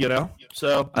go,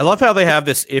 So I love how they have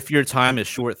this if your time is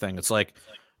short thing. It's like,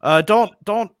 don't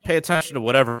pay attention to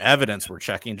whatever evidence we're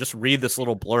checking. Just read this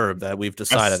little blurb that we've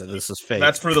decided that this is fake.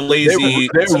 That's for the lazy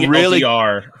they really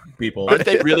are people. Aren't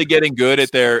they really getting good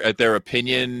at their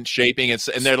opinion shaping? And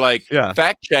they're like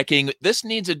fact checking. This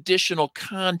needs additional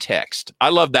context. I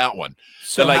love that one.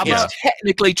 So it's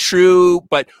technically true,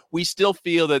 but we still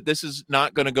feel that this is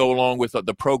not going to go along with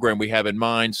the program we have in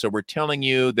mind. So we're telling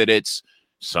you that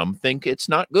some think it's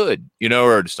not good,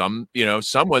 or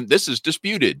someone this is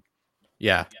disputed.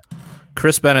 Yeah.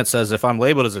 Chris Bennett says, if I'm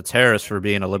labeled as a terrorist for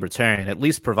being a libertarian, at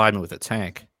least provide me with a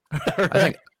tank.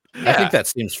 I think that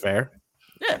seems fair.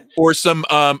 Yeah. Or some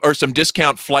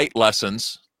discount flight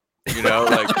lessons.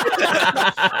 Like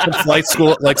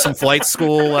some flight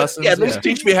school lessons. Yeah, just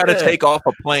teach me how to take off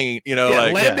a plane.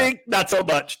 Landing, not so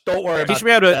much. Don't worry. Teach me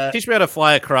how to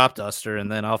fly a crop duster,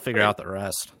 and then I'll figure out the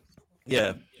rest.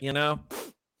 Yeah,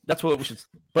 that's what we should.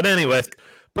 But anyway,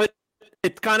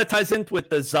 it kind of ties in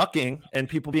with the zucking and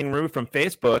people being removed from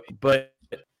Facebook,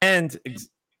 and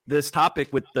this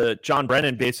topic with the John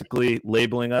Brennan basically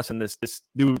labeling us and this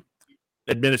new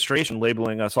administration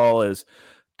labeling us all as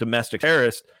domestic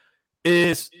terrorists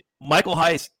is Michael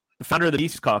Heiss, the founder of the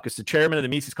Mises Caucus, the chairman of the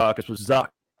Mises Caucus, was zucked,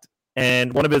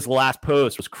 and one of his last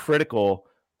posts was critical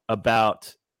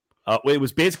about. It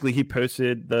was basically he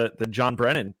posted the John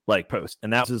Brennan post,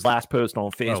 and that was his last post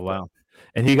on Facebook. Oh wow.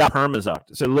 And he got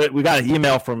perma-zucked. So we got an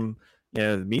email from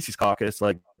the Mises Caucus,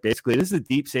 basically this is a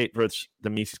deep state for the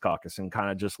Mises Caucus, and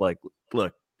kind of just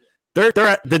look, they're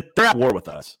at war with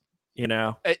us.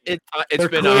 It's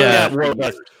been at war with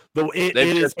us. It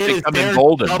is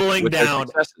emboldened doubling down.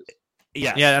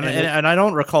 Yeah, and I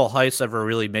don't recall Heiss ever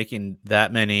really making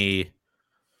that many.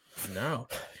 No,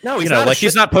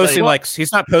 he's not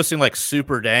posting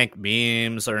super dank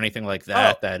memes or anything like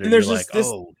that. And there's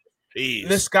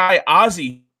this guy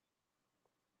Ozzy.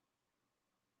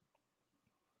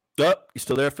 You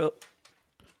still there, Phil?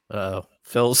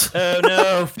 Phil's. Oh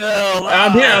no, Phil!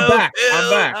 I'm here. I'm back.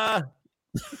 I'm back.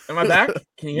 Am I back?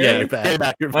 Can you hear me?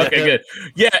 You're back. Okay, good.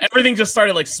 Yeah, everything just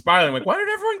started spiraling. Why did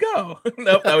everyone go?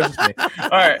 Nope, that was just me. All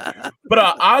right,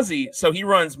 but Ozzy, so he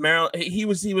runs Maryland. He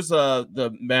was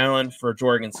the Maryland for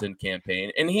Jorgensen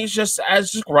campaign, and he's just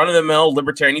run of the mill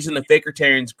libertarian. He's in the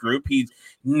Fakertarians group. He's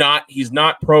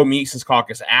not pro Mises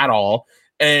Caucus at all,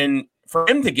 and for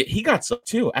him he got sucked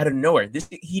too out of nowhere.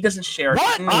 He doesn't share.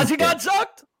 What? Ozzy got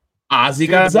zucked? Ozzy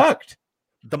got zucked.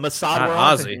 The Mossad were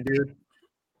on to him, dude.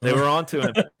 They were on to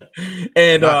him.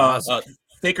 And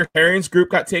Fakertarians group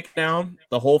got taken down.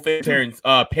 The whole Fakertarians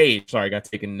page, got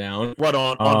taken down. What,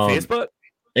 on Facebook?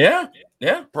 Yeah.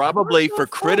 Probably for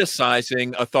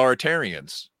criticizing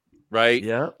authoritarians, right?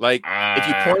 Yeah. If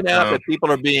you point out that people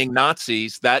are being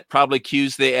Nazis, that probably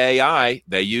cues the AI.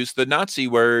 They use the Nazi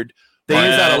word. They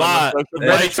use that a lot.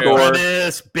 White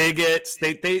supremacists, bigots.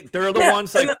 They're the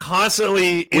ones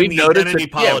constantly in the identity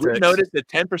politics. We noticed that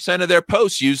 10% of their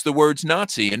posts use the words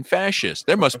Nazi and fascist.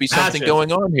 There must be something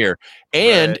going on here.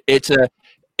 And it's a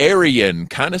Aryan,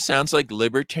 kind of sounds like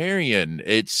libertarian.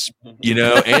 It's,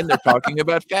 and they're talking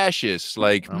about fascists.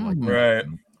 Right.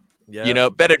 Yeah.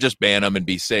 Better just ban them and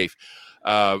be safe.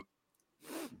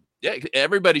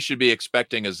 Everybody should be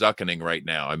expecting a zuckening right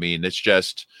now. I mean, that's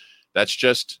just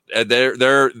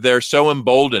they're so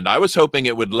emboldened. I was hoping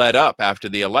it would let up after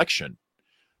the election,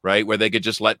 right, where they could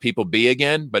just let people be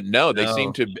again. But no, they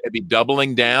seem to be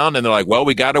doubling down, and they're like, well,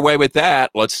 we got away with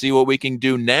that. Let's see what we can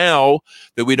do now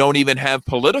that we don't even have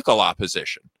political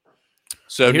opposition.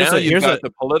 So now you've got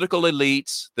the political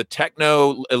elites, the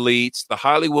techno elites, the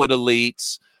Hollywood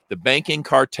elites, the banking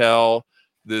cartel,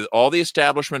 all the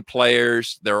establishment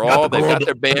players. They've got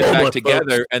their band back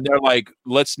together, and they're like,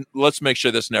 let's make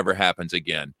sure this never happens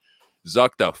again.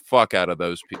 Zuck the fuck out of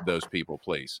those people,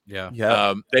 please.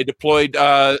 Yeah. They deployed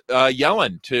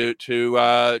Yellen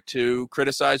to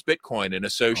criticize Bitcoin and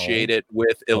associate it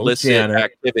with illicit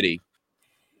activity.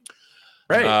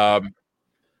 Right.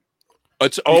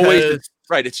 It's always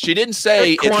right. She didn't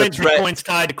say it's a threat. Bitcoin's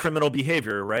tied to criminal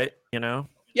behavior, right? You know.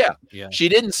 Yeah. She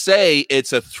didn't say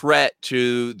it's a threat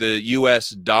to the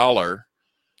U.S. dollar,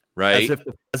 right?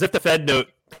 As if the Fed note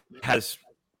has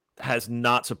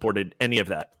not supported any of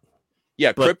that.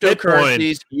 Yeah, but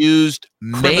cryptocurrencies used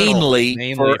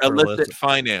mainly for illicit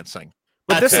financing.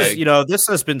 But this is, this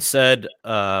has been said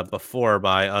before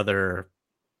by other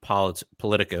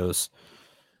politicos.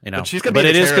 But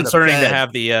it is concerning to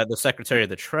have the Secretary of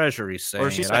the Treasury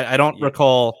saying it. I don't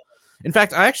recall. In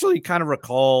fact, I actually kind of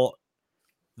recall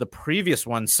the previous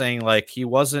one saying he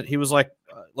was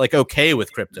okay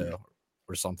with crypto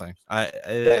or something.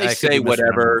 They say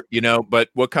whatever, but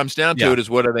what comes down to it is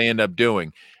what do they end up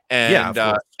doing? And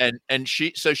and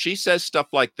she says stuff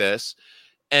like this,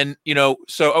 and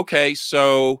Bitcoin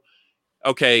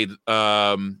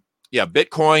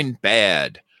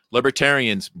bad,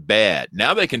 libertarians bad.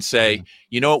 Now they can say,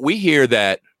 we hear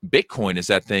that Bitcoin is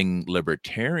that thing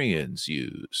libertarians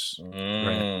use,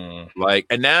 right?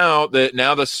 And now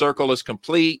the circle is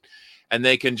complete, and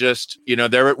they can just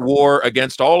they're at war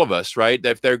against all of us, right?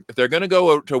 If they're going to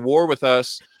go to war with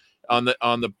us when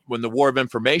the war of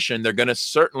information, they're going to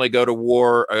certainly go to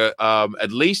war.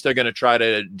 At least they're going to try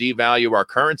to devalue our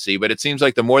currency. But it seems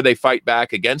like the more they fight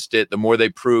back against it, the more they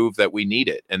prove that we need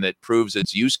it, and that proves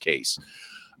its use case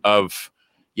of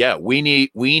we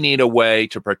need a way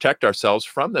to protect ourselves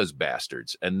from those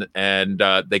bastards, and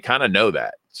they kind of know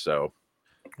that. So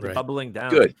bubbling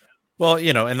down. Good. Well,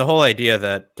 and the whole idea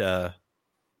that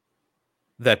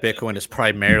that Bitcoin is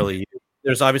primarily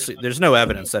there's no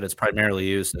evidence that it's primarily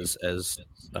used as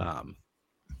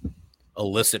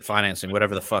illicit financing,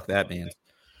 whatever the fuck that means.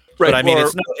 Right. But I mean,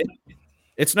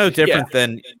 it's no different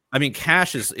than,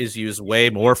 cash is used way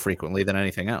more frequently than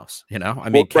anything else.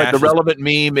 The relevant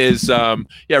meme is,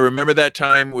 remember that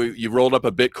time you rolled up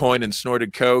a Bitcoin and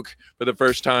snorted Coke for the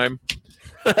first time?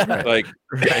 I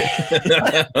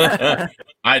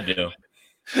do.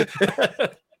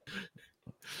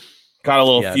 Got a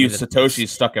little few Satoshis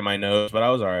stuck in my nose, but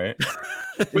I was all right.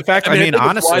 In fact,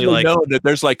 honestly, known that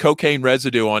there's cocaine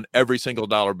residue on every single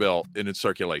dollar bill in its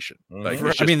circulation.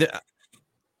 The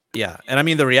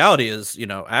reality is,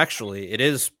 actually, it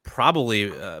is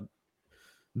probably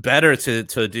better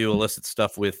to do illicit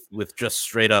stuff with just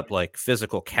straight up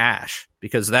physical cash,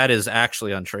 because that is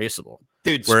actually untraceable.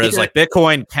 Dude, whereas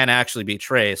Bitcoin can actually be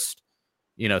traced,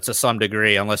 to some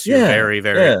degree, unless you're very,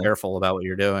 very careful about what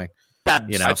you're doing.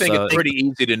 I think it's pretty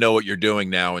easy to know what you're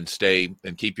doing now and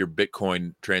keep your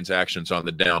Bitcoin transactions on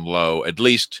the down low. At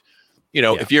least,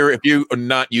 if you are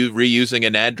not reusing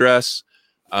an address,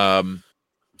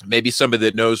 maybe somebody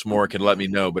that knows more can let me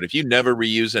know. But if you never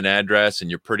reuse an address and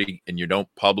you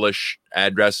don't publish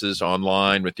addresses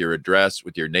online with your address,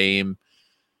 with your name,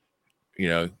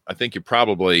 I think you're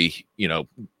probably,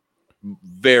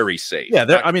 very safe. Yeah,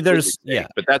 but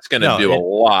that's going to do a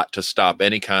lot to stop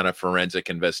any kind of forensic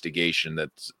investigation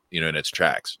that's in its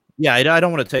tracks. Yeah, I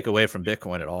don't want to take away from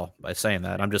Bitcoin at all by saying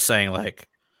that. I'm just saying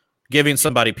giving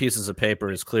somebody pieces of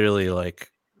paper is clearly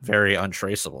very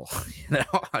untraceable.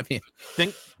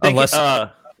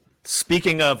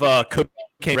 Speaking of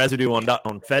cocaine residue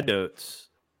on Fed notes,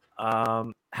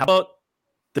 how about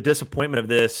the disappointment of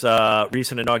this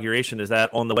recent inauguration is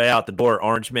that on the way out the door,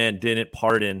 Orange Man didn't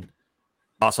pardon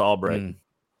Ross Ulbricht.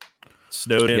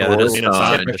 Snowden, right?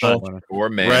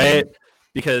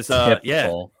 Because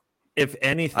if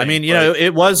anything,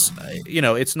 it was,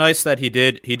 it's nice that he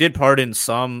did pardon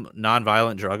some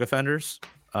nonviolent drug offenders.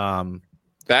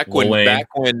 Back when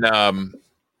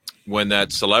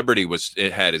that celebrity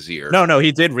had his ear. No,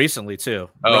 he did recently too.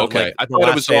 Oh, okay. I thought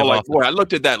it was all I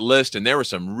looked at that list and there were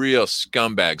some real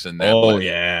scumbags in that. Oh list.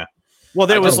 yeah. Well,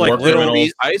 there was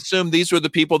I assume these were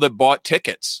the people that bought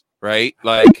tickets, right?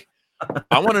 I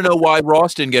want to know why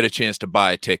Ross didn't get a chance to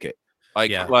buy a ticket.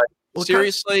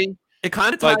 Seriously, it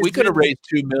kind of we could have raised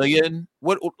 $2 million.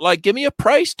 What? Give me a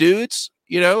price, dudes.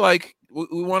 We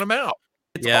want him out.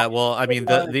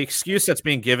 The excuse that's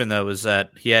being given though is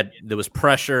that there was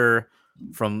pressure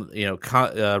from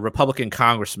Republican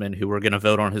congressmen who were going to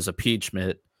vote on his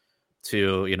impeachment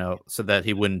to so that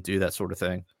he wouldn't do that sort of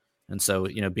thing, and so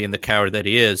being the coward that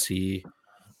he is, he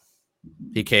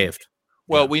caved.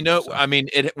 Well, we know.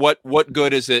 So. What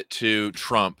good is it to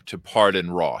Trump to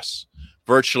pardon Ross?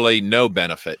 Virtually no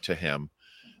benefit to him.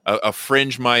 A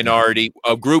fringe minority,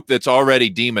 a group that's already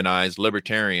demonized,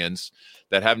 libertarians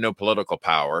that have no political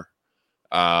power.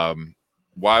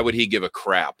 why would he give a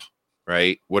crap,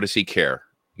 right? What does he care?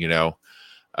 You know,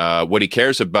 what he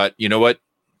cares about, you know what?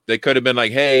 They could have been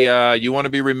like, hey, you want to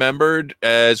be remembered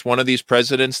as one of these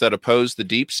presidents that opposed the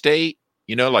deep state,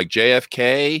 you know, like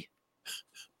JFK?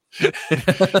 Yeah.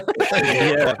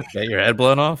 Get your head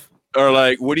blown off? Or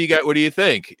like, what do you got? What do you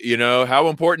think? You know, how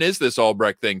important is this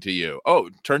Albrecht thing to you? Oh,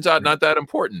 turns out not that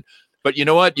important. But you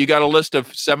know what? You got a list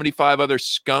of 75 other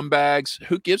scumbags.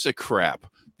 Who gives a crap?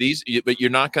 But you're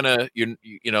not gonna, you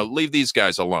know, leave these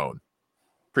guys alone.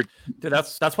 Dude,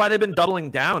 that's why they've been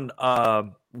doubling down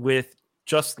with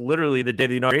just literally the day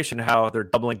of the inauguration, how they're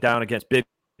doubling down against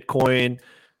Bitcoin,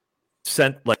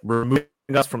 removing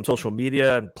us from social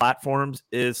media and platforms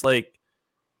is like,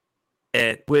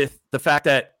 with the fact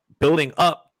that building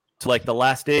up to like the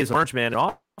last days of Orange Man in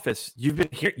office, you've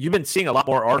been seeing a lot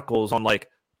more articles on like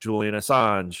Julian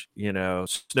Assange, you know,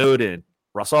 Snowden,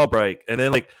 Ross Ulbricht, and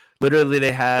then like literally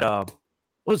they had what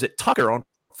was it, Tucker on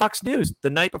Fox News the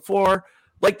night before.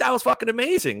 Like that was fucking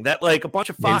amazing. That like a bunch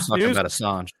of Fox News about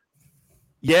Assange.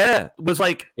 Yeah, it was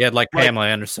like he had like Pamela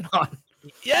Anderson on.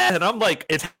 Yeah, and I'm like,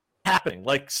 it's happening.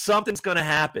 Like something's gonna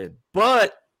happen.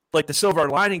 But like the silver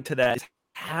lining to that is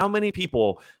how many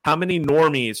people, how many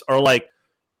normies are like,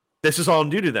 this is all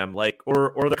new to them, like,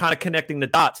 or they're kind of connecting the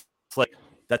dots. It's like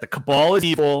that the cabal is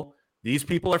evil. These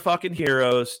people are fucking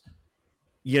heroes.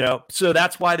 You know, so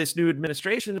that's why this new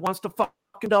administration wants to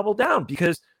fucking double down,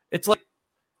 because it's like,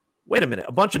 wait a minute,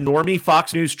 a bunch of normie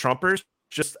Fox News Trumpers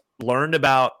just learned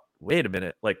about, wait a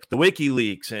minute, like the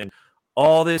WikiLeaks and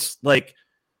all this, like,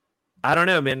 I don't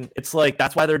know, man. It's like,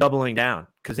 that's why they're doubling down,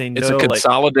 because they know it's a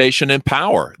consolidation in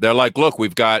power. They're like, look,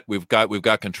 we've got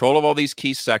control of all these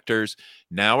key sectors.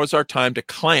 Now is our time to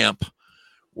clamp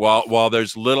while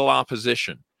there's little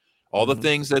opposition. All the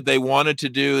things that they wanted to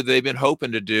do, they've been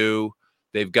hoping to do,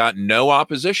 they've got no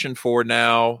opposition for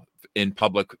now in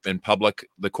public,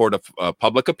 the court of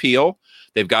public appeal.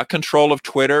 They've got control of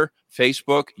Twitter,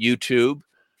 Facebook, YouTube,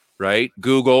 right?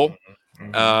 Google.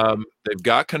 They've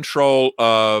got control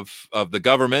of the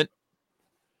government.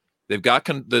 They've got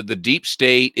the deep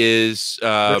state is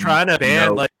they're trying to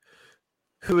ban like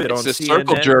who it it's on the CNN?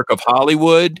 Circle jerk of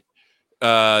Hollywood,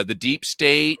 the deep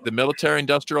state, the military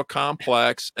industrial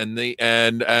complex, and the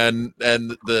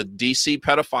DC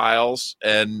pedophiles.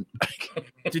 And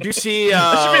did you see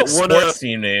one sports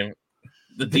team name?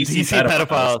 The DC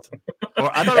pedophiles.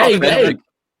 Or I thought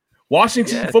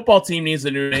Washington football team needs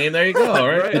a new name. There you go.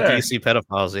 Right the there. DC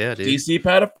pedophiles, yeah, dude. DC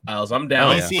pedophiles. I'm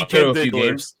down. DC Kid a few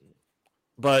games.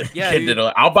 But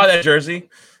yeah, I'll buy that jersey.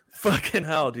 Fucking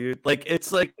hell, dude. Like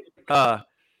it's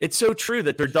it's so true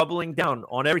that they're doubling down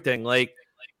on everything. Like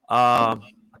I'm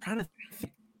trying to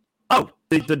think. Oh,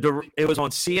 it was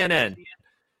on CNN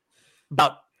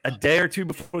about a day or two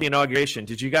before the inauguration.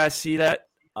 Did you guys see that?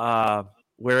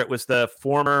 Where it was the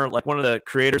former, like one of the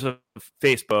creators of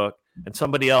Facebook, and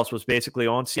somebody else was basically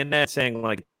on CNN saying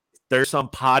like, there's some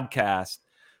podcasts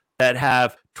that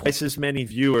have twice as many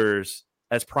viewers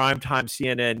as primetime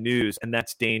CNN news, and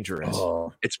that's dangerous.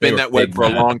 Oh, it's been that way for a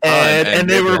long time. And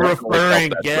they were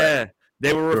referring,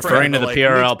 they were referring to the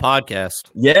PRL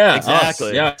podcast. Yeah,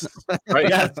 exactly. Yes, right.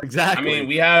 Yes, exactly. I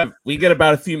mean, we get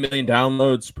about a few million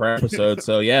downloads per episode,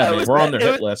 so yeah, we're on their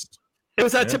hit list. It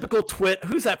was that typical twit.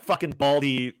 Who's that fucking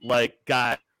baldy like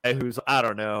guy? Who's, I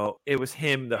don't know. It was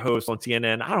him, the host on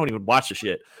CNN. I don't even watch the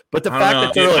shit. But the fact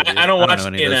that they're like, I don't watch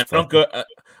CNN.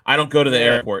 I don't go to the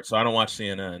airport, so I don't watch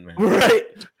CNN, man. Right.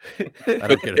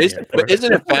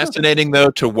 Isn't it fascinating though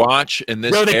to watch in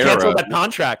this era? They canceled that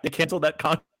contract. They canceled that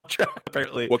contract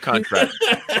apparently. What contract?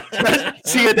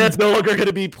 CNN's no longer going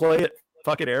to be playing at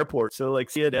fucking airport. So like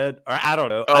CNN, or I don't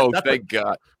know. Oh, thank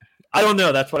God. I don't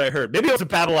know. That's what I heard. Maybe it was a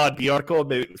Babylon B article.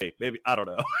 Maybe I don't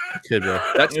know. Could be.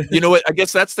 That's, you know what? I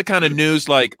guess that's the kind of news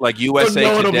like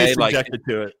USA Today. Like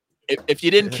to it. If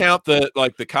you didn't count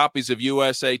the copies of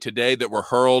USA Today that were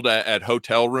hurled at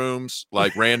hotel rooms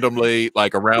like randomly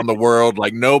like around the world,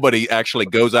 like nobody actually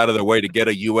goes out of their way to get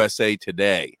a USA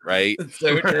Today, right?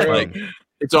 So true. Like,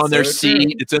 it's on their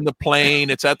seat, it's in the plane,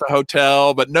 it's at the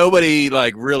hotel, but nobody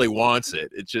like really wants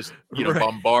it. It just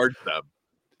bombards them.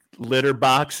 Litter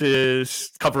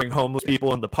boxes covering homeless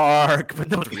people in the park,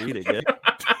 but no one's reading it.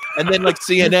 And then like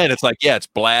CNN, it's like, it's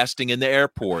blasting in the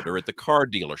airport or at the car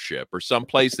dealership or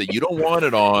someplace that you don't want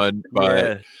it on,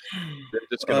 but they're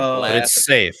just gonna blast. But it's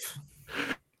safe.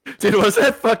 Dude, was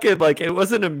that fucking like, it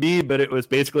wasn't a meme, but it was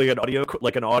basically an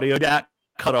audio jack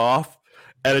cut off.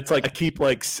 And it's like I keep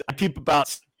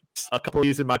about a couple of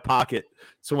these in my pocket.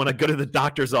 So when I go to the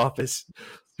doctor's office,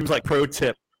 he was like, pro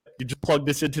tip, you just plug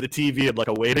this into the TV in like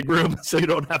a waiting room, so you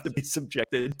don't have to be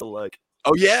subjected to like.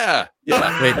 Oh yeah.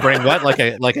 Wait, bring what? Like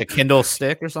a Kindle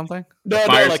stick or something? No,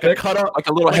 like stick? a cut off, like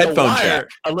a little headphone jack,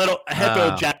 a little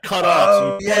headphone jack cut off.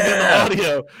 So you plug in the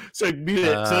audio, so you mute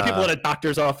it. So the people in a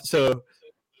doctor's office. So,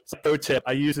 pro tip: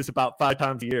 I use this about 5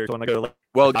 times a year when I go to.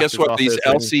 Well, guess what? These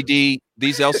LCD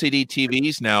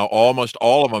TVs now, almost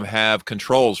all of them have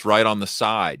controls right on the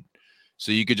side,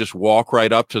 so you could just walk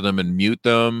right up to them and mute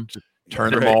them,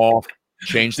 turn them off,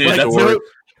 change the story.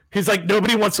 He's like,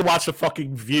 nobody wants to watch the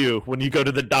fucking View when you go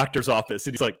to the doctor's office.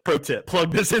 And he's like, pro tip,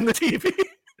 plug this in the TV.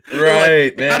 Right,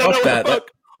 like, man. I don't know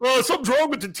what oh, something's wrong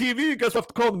with the TV. You guys have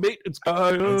to call the maintenance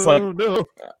guy. It's like, no.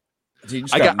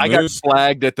 I got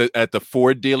flagged at the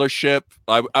Ford dealership.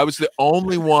 I was the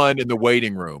only one in the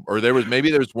waiting room, or there was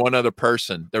one other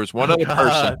person. There was one other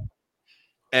person,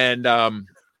 and there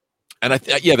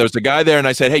was a guy there, and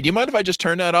I said, "Hey, do you mind if I just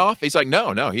turn that off?" He's like,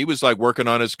 "No." He was like working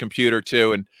on his computer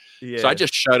too, and so I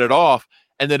just shut it off.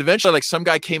 And then eventually, like some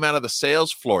guy came out of the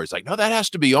sales floor. He's like, "No, that has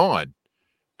to be on."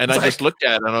 And I just looked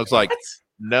at it, and I was like,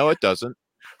 "No, it doesn't."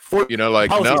 No,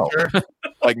 like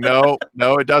no,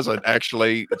 it doesn't.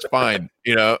 Actually, it's fine.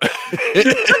 The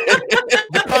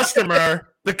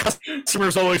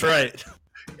customer's always right.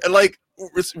 Like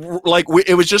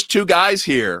it was just 2 guys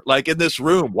here, like in this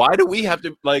room. Why do we have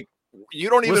to like? You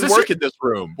don't even work in this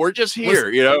room. We're just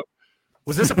here,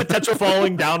 Was this a potential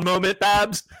falling down moment,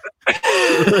 Babs? Where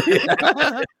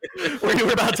you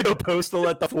were about to go postal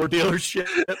at the Ford dealership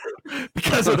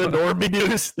because of the Normie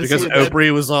news? Because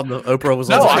Oprah was on. No,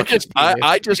 I just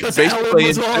basically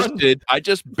insisted. I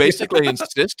just basically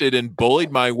insisted and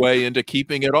bullied my way into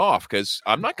keeping it off because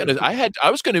I'm not gonna. I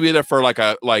was gonna be there for like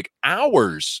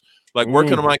hours, like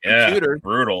working on my computer.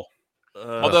 Brutal.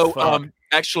 Although,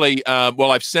 actually,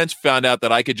 I've since found out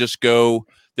that I could just go.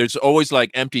 There's always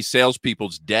like empty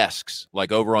salespeople's desks,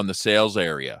 like over on the sales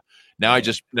area. Now I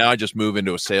just move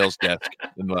into a sales desk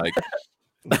and like.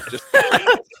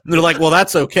 They're like, well,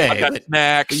 that's okay. I got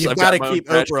snacks. You've got to keep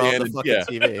Oprah on the fucking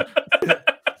TV.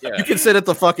 Yeah. You can sit at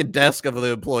the fucking desk of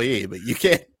the employee, but you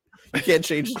can't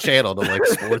change the channel to like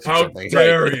sports or something.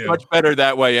 It's much better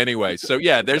that way anyway. So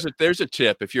yeah, there's a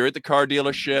tip. If you're at the car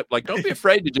dealership, like don't be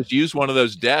afraid to just use one of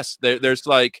those desks.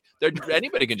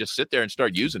 Anybody can just sit there and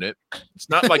start using it. It's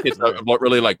not like it's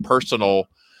really like personal.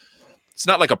 It's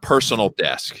not like a personal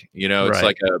desk, it's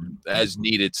like a as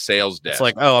needed sales desk. It's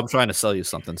like, oh, I'm trying to sell you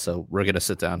something, so we're gonna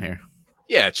sit down here.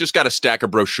 Yeah, it's just got a stack of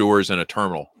brochures and a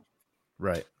terminal.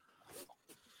 Right.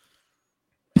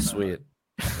 Sweet.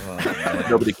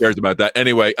 Nobody cares about that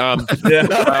anyway.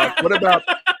 What about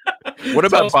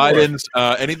Biden's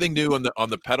anything new on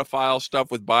the pedophile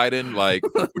stuff with Biden? Like,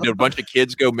 did a bunch of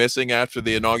kids go missing after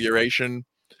the inauguration?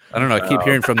 I don't know. I keep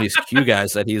hearing from these Q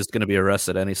guys that he's going to be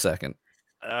arrested any second.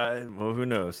 Well, who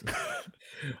knows?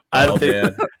 I don't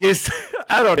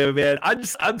know, man.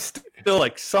 I'm still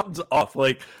like something's off.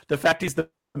 Like the fact he's the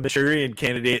Manchurian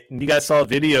candidate, and you guys saw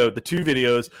the 2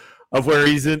 videos of where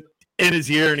he's in his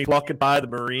ear and he's walking by the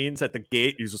Marines at the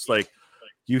gate. He's just like,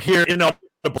 you hear,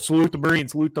 salute the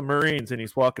Marines, and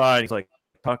he's walking by and he's like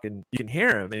talking. You can hear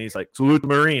him, and he's like, salute the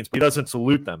Marines, but he doesn't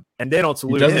salute them, and they don't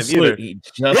salute him either. He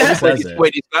just says it.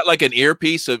 Wait, he's got like an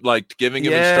earpiece of like giving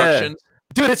him instructions.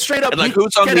 Dude, it's straight up. And like,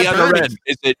 who's on the other end?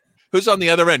 Who's on the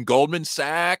other end? Goldman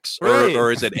Sachs,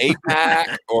 or is it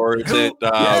APAC, or is it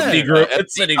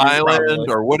Epstein Island,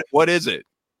 or what is it?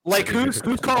 Like who's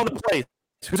calling the plays?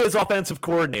 Who's his offensive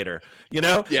coordinator?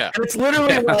 Yeah. And it's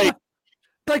literally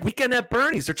like Weekend at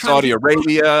Bernie's. They're trying Saudi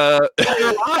Arabia.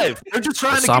 They're alive. They're just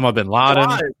trying Osama bin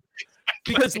Laden.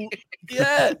 Because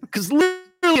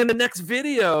literally in the next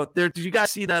video, did you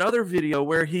guys see that other video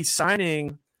where he's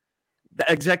signing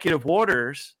the executive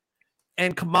orders,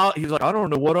 and Kamal, he's like, I don't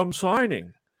know what I'm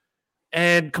signing,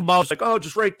 and Kamal's like, oh,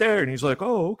 just right there, and he's like,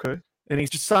 oh, okay, and he's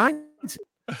just signing.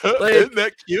 Like, isn't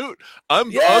that cute? I'm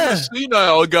a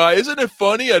senile guy. Isn't it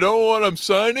funny? I don't know what I'm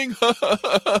signing.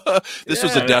 This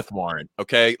was a death warrant.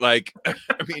 Okay. Like, I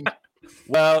mean,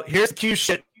 well, here's the cute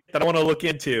shit that I want to look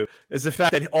into is the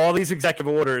fact that all these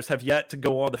executive orders have yet to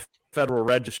go on the Federal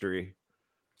Registry.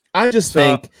 I just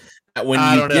think that when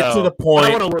you get to the point,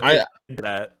 I want to look into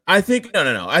that. I think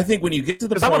no. I think when you get to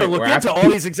the point, I want to look into all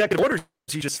these executive orders.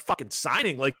 He's just fucking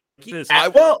signing like.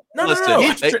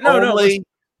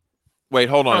 Wait,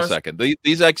 hold on a second.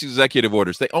 These executive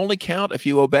orders, they only count if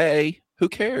you obey. Who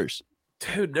cares?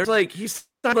 Dude, there's like, he's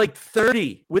signed like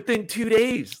 30 within 2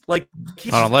 days. Like,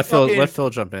 hold on, let Phil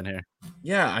jump in here.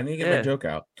 Yeah, I need to get my joke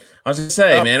out. I was going to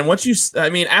say, man,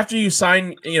 after you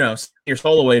sign, your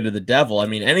soul away to the devil,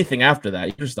 anything after that,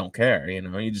 you just don't care.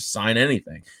 You just sign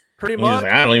anything. Pretty much.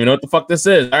 Like, I don't even know what the fuck this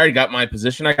is. I already got my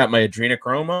position. I got my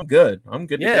adrenochrome. I'm good. I'm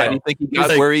good. Yeah, I think he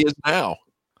got where he is now.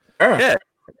 Yeah.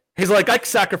 He's like, I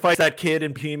sacrificed that kid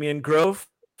in Bohemian Grove.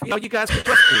 You guys can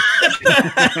trust me.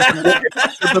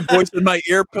 The voice in my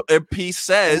earpiece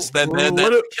says, then that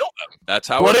killed him. That's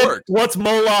how it works. What's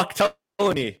Moloch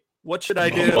telling me? What should I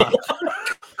do?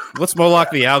 What's Moloch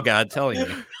the Owl God telling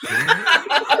you?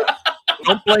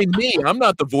 Don't blame me. I'm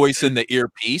not the voice in the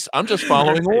earpiece. I'm just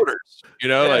following orders.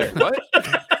 Like what?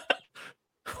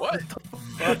 What?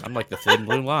 I'm like the thin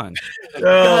blue line.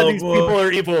 God, these people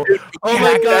are evil. Oh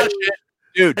my god,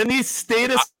 dude! And these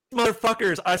status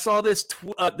motherfuckers. I saw this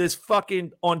this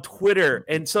fucking on Twitter,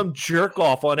 and some jerk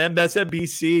off on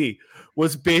MSNBC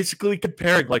was basically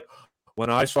comparing, like, when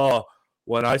I saw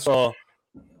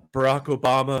Barack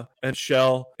Obama and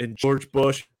Shell and George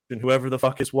Bush and whoever the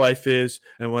fuck his wife is,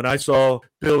 and when I saw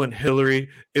Bill and Hillary,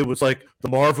 it was like the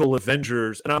Marvel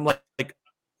Avengers, and I'm like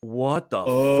what the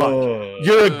fuck?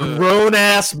 You're a grown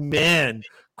ass man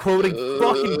quoting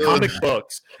fucking comic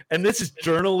books, and this is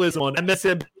journalism on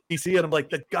MSNBC, and I'm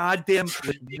like, the goddamn,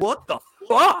 what the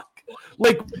fuck?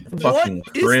 Like, what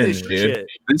is this shit?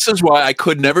 This is why I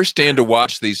could never stand to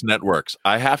watch these networks.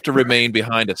 I have to remain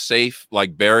behind a safe,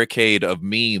 like, barricade of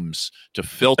memes to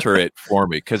filter it for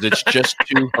me because it's just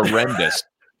too horrendous.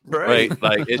 Right?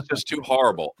 Like, it's just too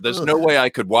horrible. There's no way I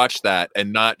could watch that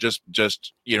and not just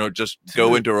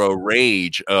go into a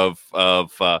rage of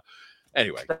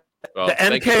anyway. Well, the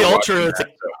MK Ultra,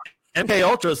 MK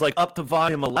Ultra is like up to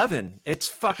volume 11. It's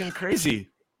fucking crazy.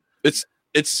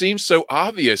 It seems so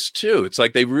obvious too. It's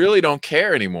like they really don't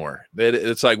care anymore.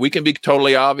 It's like we can be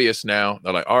totally obvious now.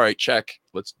 They're like, all right, check.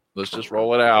 Let's just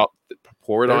roll it out.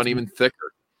 Pour it on even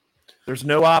thicker. There's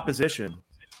no opposition.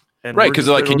 And right, because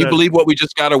like, can you believe what we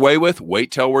just got away with?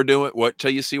 Wait till we're doing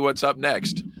till you see what's up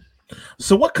next.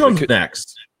 So what comes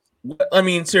next? I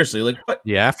mean, seriously, like what?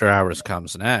 Yeah, After Hours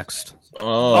comes next.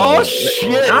 Oh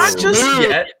shit! Not just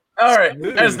yet. All right,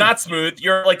 that is not smooth.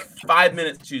 You're like 5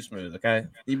 minutes too smooth. Okay,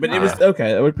 but it was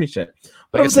okay. I would appreciate it.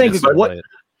 But I'm saying is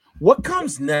what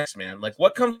comes next, man? Like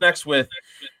what comes next with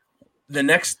the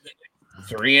next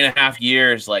 3.5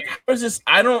 years? Like how is this?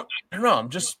 I don't know.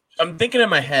 I'm thinking in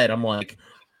my head. I'm like,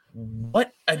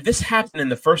 what? This happened in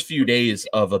the first few days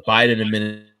of a Biden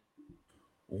administration.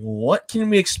 What can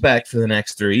we expect for the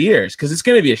next 3 years? Because it's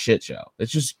going to be a shit show.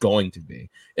 It's just going to be.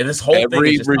 And this whole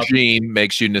every regime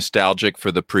makes you nostalgic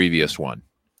for the previous one.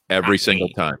 Every single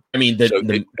time. I mean,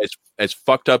 as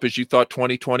fucked up as you thought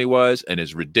 2020 was, and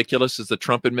as ridiculous as the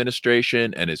Trump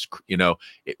administration, and as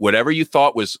whatever you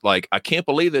thought was like, I can't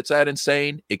believe it's that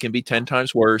insane. It can be 10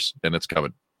 times worse, and it's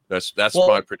coming. That's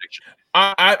my prediction.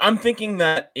 I'm thinking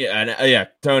that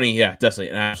Tony, definitely,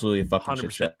 and absolutely fucking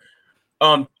 100%. Shit.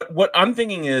 What I'm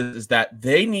thinking is that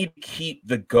they need to keep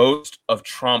the ghost of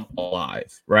Trump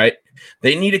alive, right?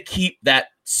 They need to keep that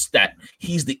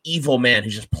he's the evil man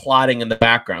who's just plotting in the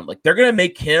background. Like they're gonna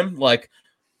make him like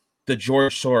the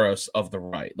George Soros of the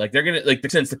right. Like they're gonna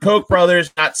since the Koch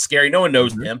brothers, not scary. No one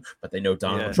knows him, but they know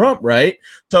Donald Trump, right?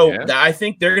 So I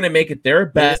think they're gonna make it their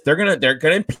best. They're gonna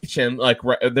impeach him. Like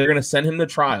they're gonna send him to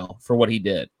trial for what he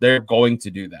did. They're going to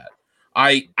do that.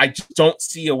 I just don't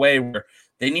see a way where.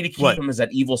 They need to keep him as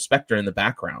that evil specter in the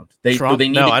background. They need to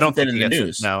keep I don't think in the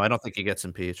news. No, I don't think he gets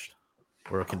impeached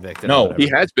or convicted. No, he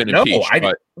has been impeached.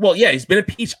 He's been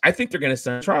impeached. I think they're going to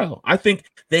send a trial. I think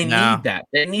they need that.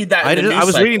 They need that. I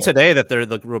was reading today that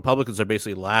the Republicans are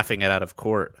basically laughing it out of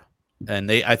court,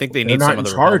 and I think they need some of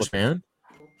the charge, man.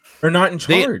 They're not in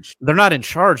charge. They're not in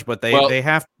charge, but they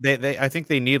I think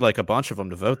they need like a bunch of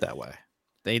them to vote that way.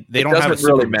 They don't have it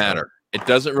really matter. It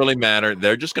doesn't really matter.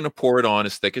 They're just going to pour it on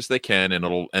as thick as they can, and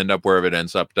it'll end up wherever it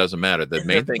ends up. Doesn't matter. The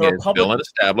main thing is villain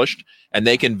established, and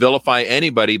they can vilify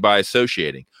anybody by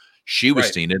associating. She was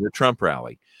seen at a Trump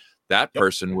rally. That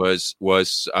person was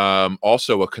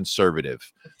also a conservative.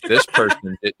 This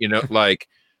person,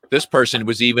 this person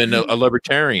was even a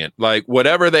libertarian. Like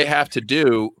whatever they have to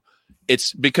do,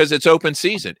 it's because it's open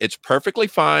season. It's perfectly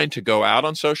fine to go out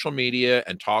on social media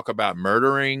and talk about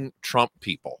murdering Trump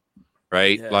people.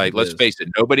 Right, let's face it.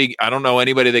 I don't know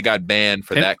anybody that got banned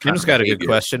for that. Tim's got a good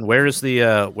question. Where's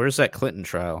that Clinton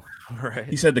trial? Right.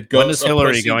 He said the ghost. When is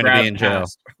Hillary going to be in jail?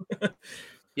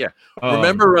 Yeah.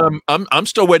 Remember, I'm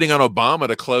still waiting on Obama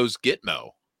to close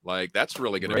Gitmo. Like that's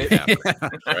really going to be happening.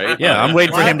 Right? Yeah, I'm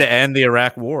waiting for him to end the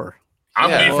Iraq War.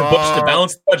 I'm waiting for Bush to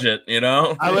balance the budget.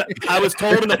 I was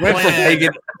told in the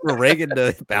plan for Reagan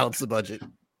to balance the budget.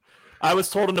 I was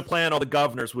told in the plan all the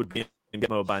governors would be in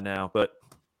Gitmo by now, but.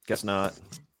 Guess not.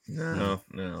 No.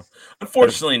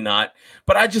 Unfortunately not.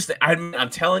 But I'm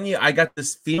telling you, I got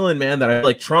this feeling, man, that I feel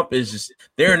like Trump is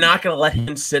they're not going to let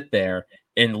him sit there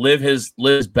and live his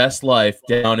best life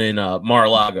down in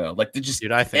Mar-a-Lago. Like they just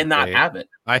cannot have it.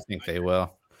 I think they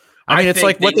will. I mean, it's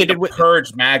like what they did with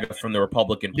purge MAGA from the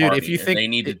Republican Party. If you think they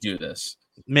need to do this,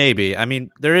 maybe. I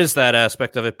mean, there is that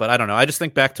aspect of it, but I don't know. I just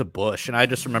think back to Bush, and I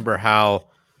just remember how,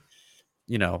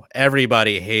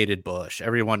 everybody hated Bush.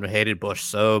 Everyone hated Bush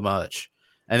so much,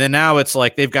 and then now it's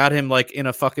like they've got him like in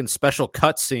a fucking special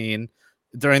cutscene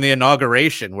during the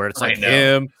inauguration where it's like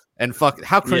him and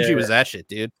how cringy was that shit,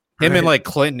 dude? Him and like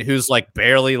Clinton, who's like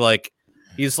barely like.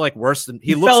 He's like worse than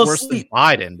he looks worse than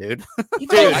Biden, dude.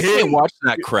 Dude, I can't watch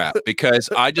that crap because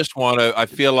I just want to. I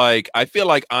feel like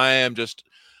I am just.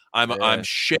 I'm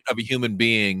shit of a human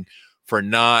being for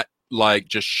not like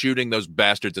just shooting those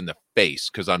bastards in the face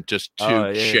because I'm just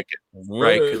too chicken,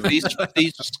 right? Because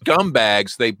these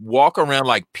scumbags, they walk around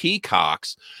like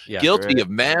peacocks, guilty of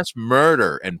mass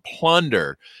murder and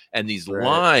plunder, and these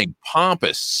lying,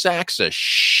 pompous sacks of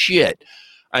shit.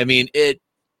 I mean,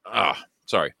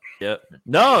 sorry. Yeah.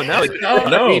 No.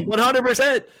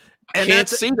 100%. I can't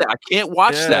see that. I can't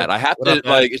watch that. I have to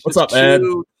like. It's just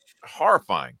too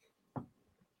horrifying.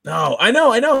 No, I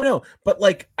know. But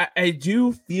like, I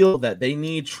do feel that they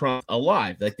need Trump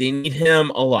alive. Like they need him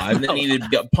alive. They need to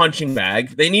be a punching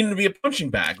bag. They need him to be a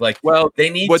punching bag. Like, well, they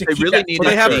need what to they keep really that. need.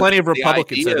 Well, they have plenty of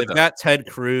Republicans. They've got Ted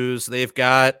Cruz. They've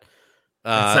got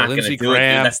Lindsey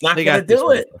Graham. That's not going to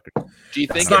do it. Do you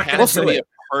think it has to be a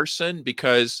person?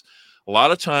 Because a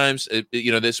lot of times,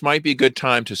 this might be a good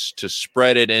time to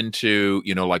spread it into,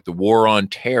 like the war on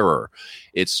terror.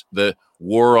 It's the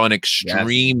war on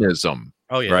extremism.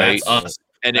 Oh yeah, right.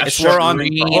 And it's war on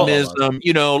extremism.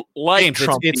 Like James,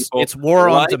 Trump it's war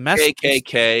on like domestic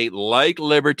KKK, like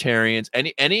libertarians.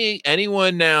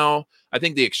 Anyone now. I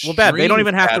think the extreme. Well, they don't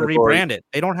even have to rebrand it.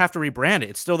 They don't have to rebrand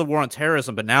it. It's still the war on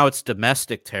terrorism, but now it's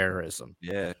domestic terrorism.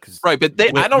 Yeah, right. But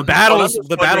the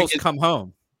battles come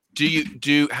home.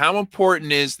 How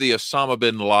important is the Osama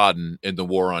bin Laden in the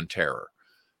war on terror?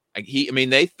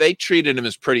 They treated him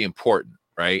as pretty important,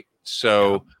 right?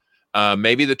 So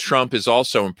maybe the Trump is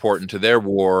also important to their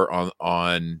war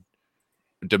on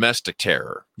domestic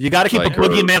terror. You got to keep a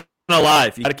boogeyman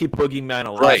alive. You got to keep boogeyman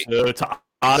alive. Right. So to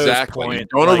Otto's point,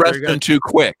 don't arrest them too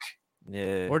quick.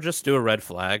 Yeah. Or just do a red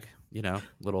flag.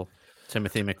 Little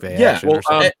Timothy McVeigh. Yeah.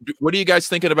 What are you guys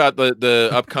thinking about the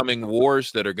upcoming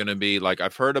wars that are going to be? Like,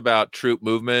 I've heard about troop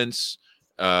movements.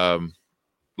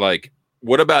 Like,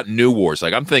 what about new wars?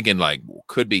 Like, I'm thinking like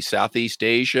could be Southeast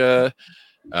Asia,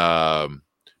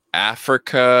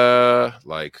 Africa,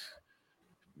 like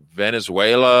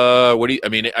Venezuela.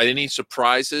 Any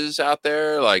surprises out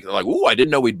there? Like, ooh, I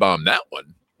didn't know we'd bomb that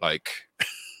one. Like,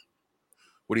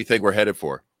 what do you think we're headed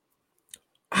for?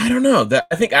 I don't know.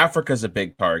 I think Africa's a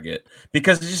big target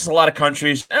because there's just a lot of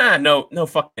countries. No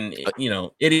fucking,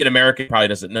 idiot American probably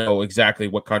doesn't know exactly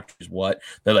what country's what.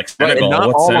 They're like Senegal. Not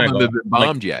What's all Senegal? of them have been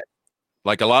bombed yet.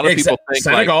 Like a lot of people think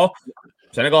Senegal.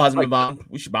 Senegal hasn't been bombed.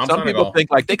 We should bomb some Senegal. People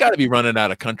think like they got to be running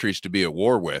out of countries to be at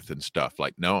war with and stuff.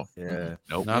 Like, no. Yeah.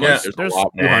 Nope. There's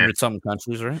 200 something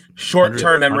countries, right?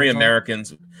 Short-term memory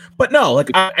Americans. But no, like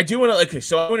I do want to. Okay,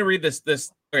 so I want to read this.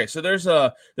 Okay, so there's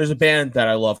a band that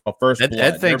I love called First Blood.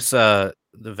 Ed thinks the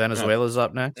Venezuela's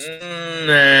up next.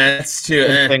 That's too.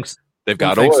 Thinks they've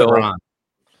got oil.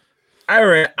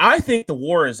 I think the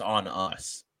war is on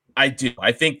us. I do.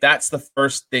 I think that's the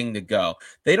first thing to go.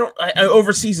 They don't.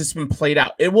 Overseas, it's been played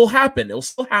out. It will happen. It will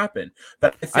still happen.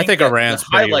 But I think Iran's.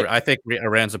 I think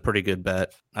Iran's a pretty good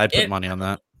bet. I'd put money on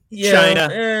that. Yeah, China.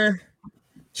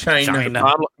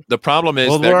 The problem is,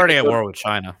 we're already at war with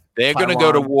China. They're going to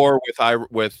go to war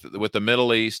with the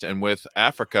Middle East and with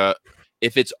Africa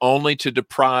if it's only to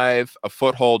deprive a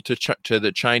foothold to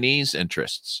the Chinese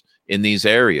interests in these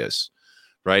areas.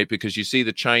 Right, because you see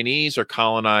the Chinese are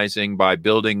colonizing by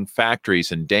building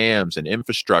factories and dams and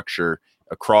infrastructure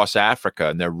across Africa,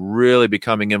 and they're really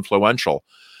becoming influential.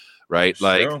 Right,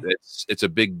 like it's a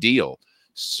big deal.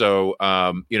 So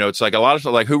it's like a lot of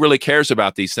like who really cares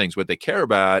about these things? What they care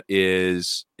about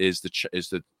is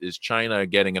China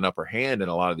getting an upper hand in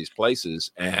a lot of these places,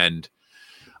 and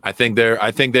I think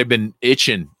they've been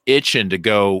itching to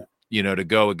go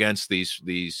against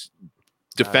these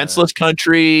defenseless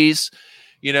countries.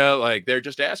 Like they're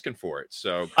just asking for it.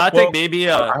 So I think maybe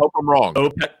I hope I'm wrong.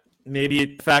 OPEC,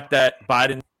 maybe the fact that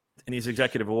Biden in these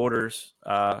executive orders,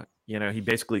 he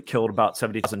basically killed about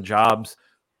 70,000 jobs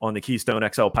on the Keystone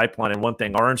XL pipeline. And one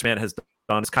thing Orange Man has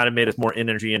done is kind of made us more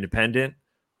energy independent.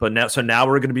 But now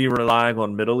we're going to be relying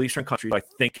on Middle Eastern countries. I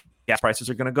think gas prices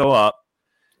are going to go up.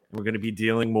 We're going to be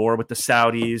dealing more with the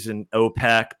Saudis and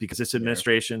OPEC because this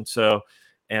administration. So.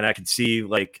 and I could see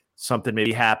like something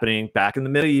maybe happening back in the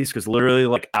Middle East, because literally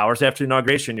like hours after the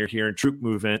inauguration, you're hearing troop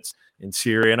movements in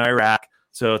Syria and Iraq.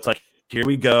 So it's like, here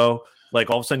we go. Like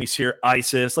all of a sudden you hear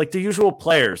ISIS, like the usual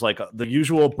players, like the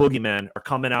usual boogeymen are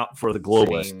coming out for the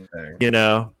globalists. You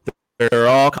know, they're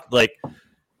all like,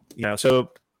 you know,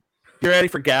 so get ready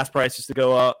for gas prices to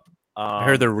go up. I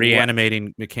heard they're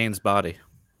reanimating McCain's body.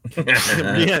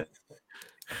 Yeah.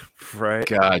 Right.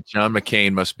 God, John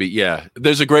McCain must be. Yeah,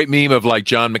 there's a great meme of like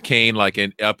John McCain, like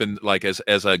up in like as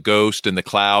a ghost in the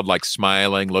cloud, like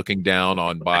smiling, looking down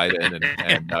on Biden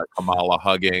and Kamala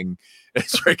hugging.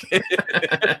 It's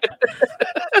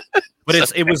but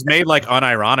it was made like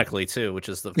unironically too, which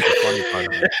is the funny part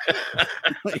of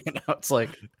it. You know, it's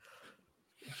like,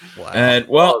 wow. And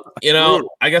well, you know,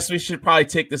 I guess we should probably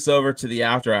take this over to the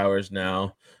after hours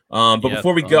now. But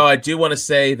before we go, I do want to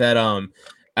say that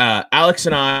Alex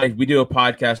and I, we do a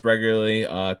podcast regularly,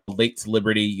 Late to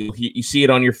Liberty. You see it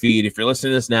on your feed. If you're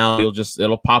listening to this now,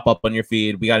 it'll pop up on your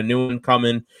feed. We got a new one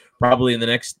coming probably in the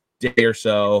next day or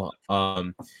so.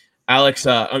 Alex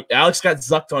got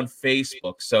zucked on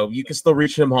Facebook, so you can still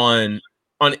reach him on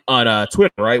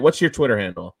Twitter, right? What's your Twitter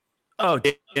handle? Oh,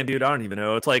 damn, dude, I don't even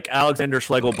know. It's like Alexander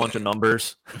Schlegel, a bunch of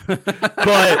numbers.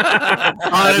 But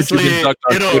honestly, on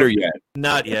Twitter yet?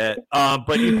 Not yet.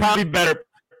 But you probably better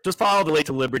just follow the Late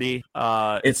to Liberty.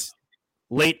 It's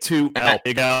Late to L,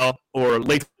 Big L, or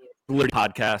Late to Liberty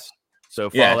podcast. So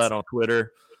follow that on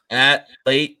Twitter at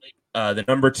Late the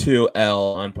number 2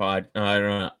 L on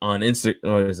on Instagram.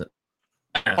 What is it?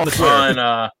 On the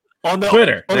Twitter. On the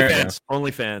Twitter.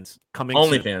 OnlyFans coming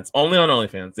OnlyFans. soon. Only on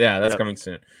OnlyFans. Yeah, that's coming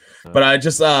soon. But I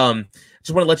just want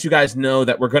to let you guys know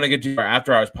that we're going to do our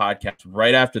After Hours podcast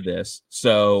right after this.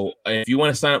 So if you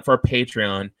want to sign up for our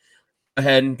Patreon, go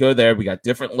ahead and go there. We got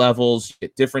different levels, you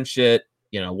get different shit,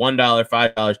 you know, $1,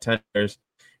 $5, $10.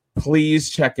 Please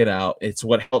check it out. It's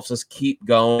what helps us keep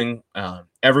going.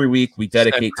 Every week we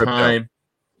dedicate time.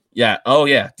 Yeah. Oh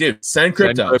yeah, dude. Send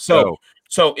crypto. So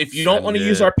if you don't want to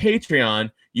use our Patreon,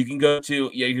 you can go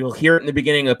to, you'll hear it in the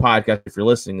beginning of the podcast if you're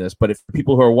listening to this, but if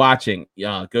people who are watching,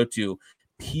 go to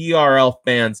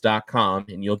prlfans.com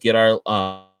and you'll get our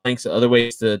links to other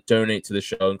ways to donate to the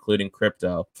show, including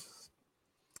crypto.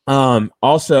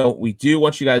 Also, we do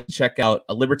want you guys to check out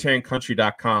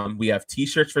libertariancountry.com. We have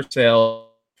t-shirts for sale.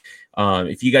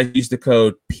 If you guys use the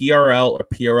code PRL or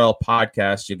PRL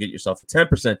podcast, you'll get yourself a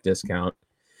 10% discount.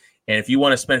 And if you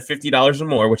want to spend $50 or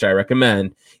more, which I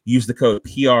recommend, use the code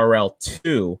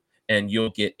PRL2 and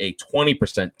you'll get a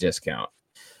 20% discount.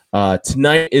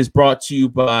 Tonight is brought to you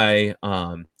by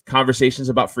Conversations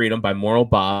About Freedom by Moral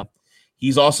Bob.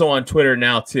 He's also on Twitter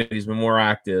now, too. He's been more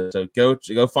active. So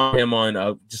go find him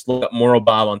on, just look up Moral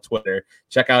Bob on Twitter.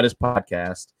 Check out his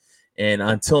podcast. And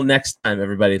until next time,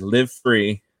 everybody, live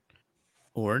free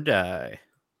or die.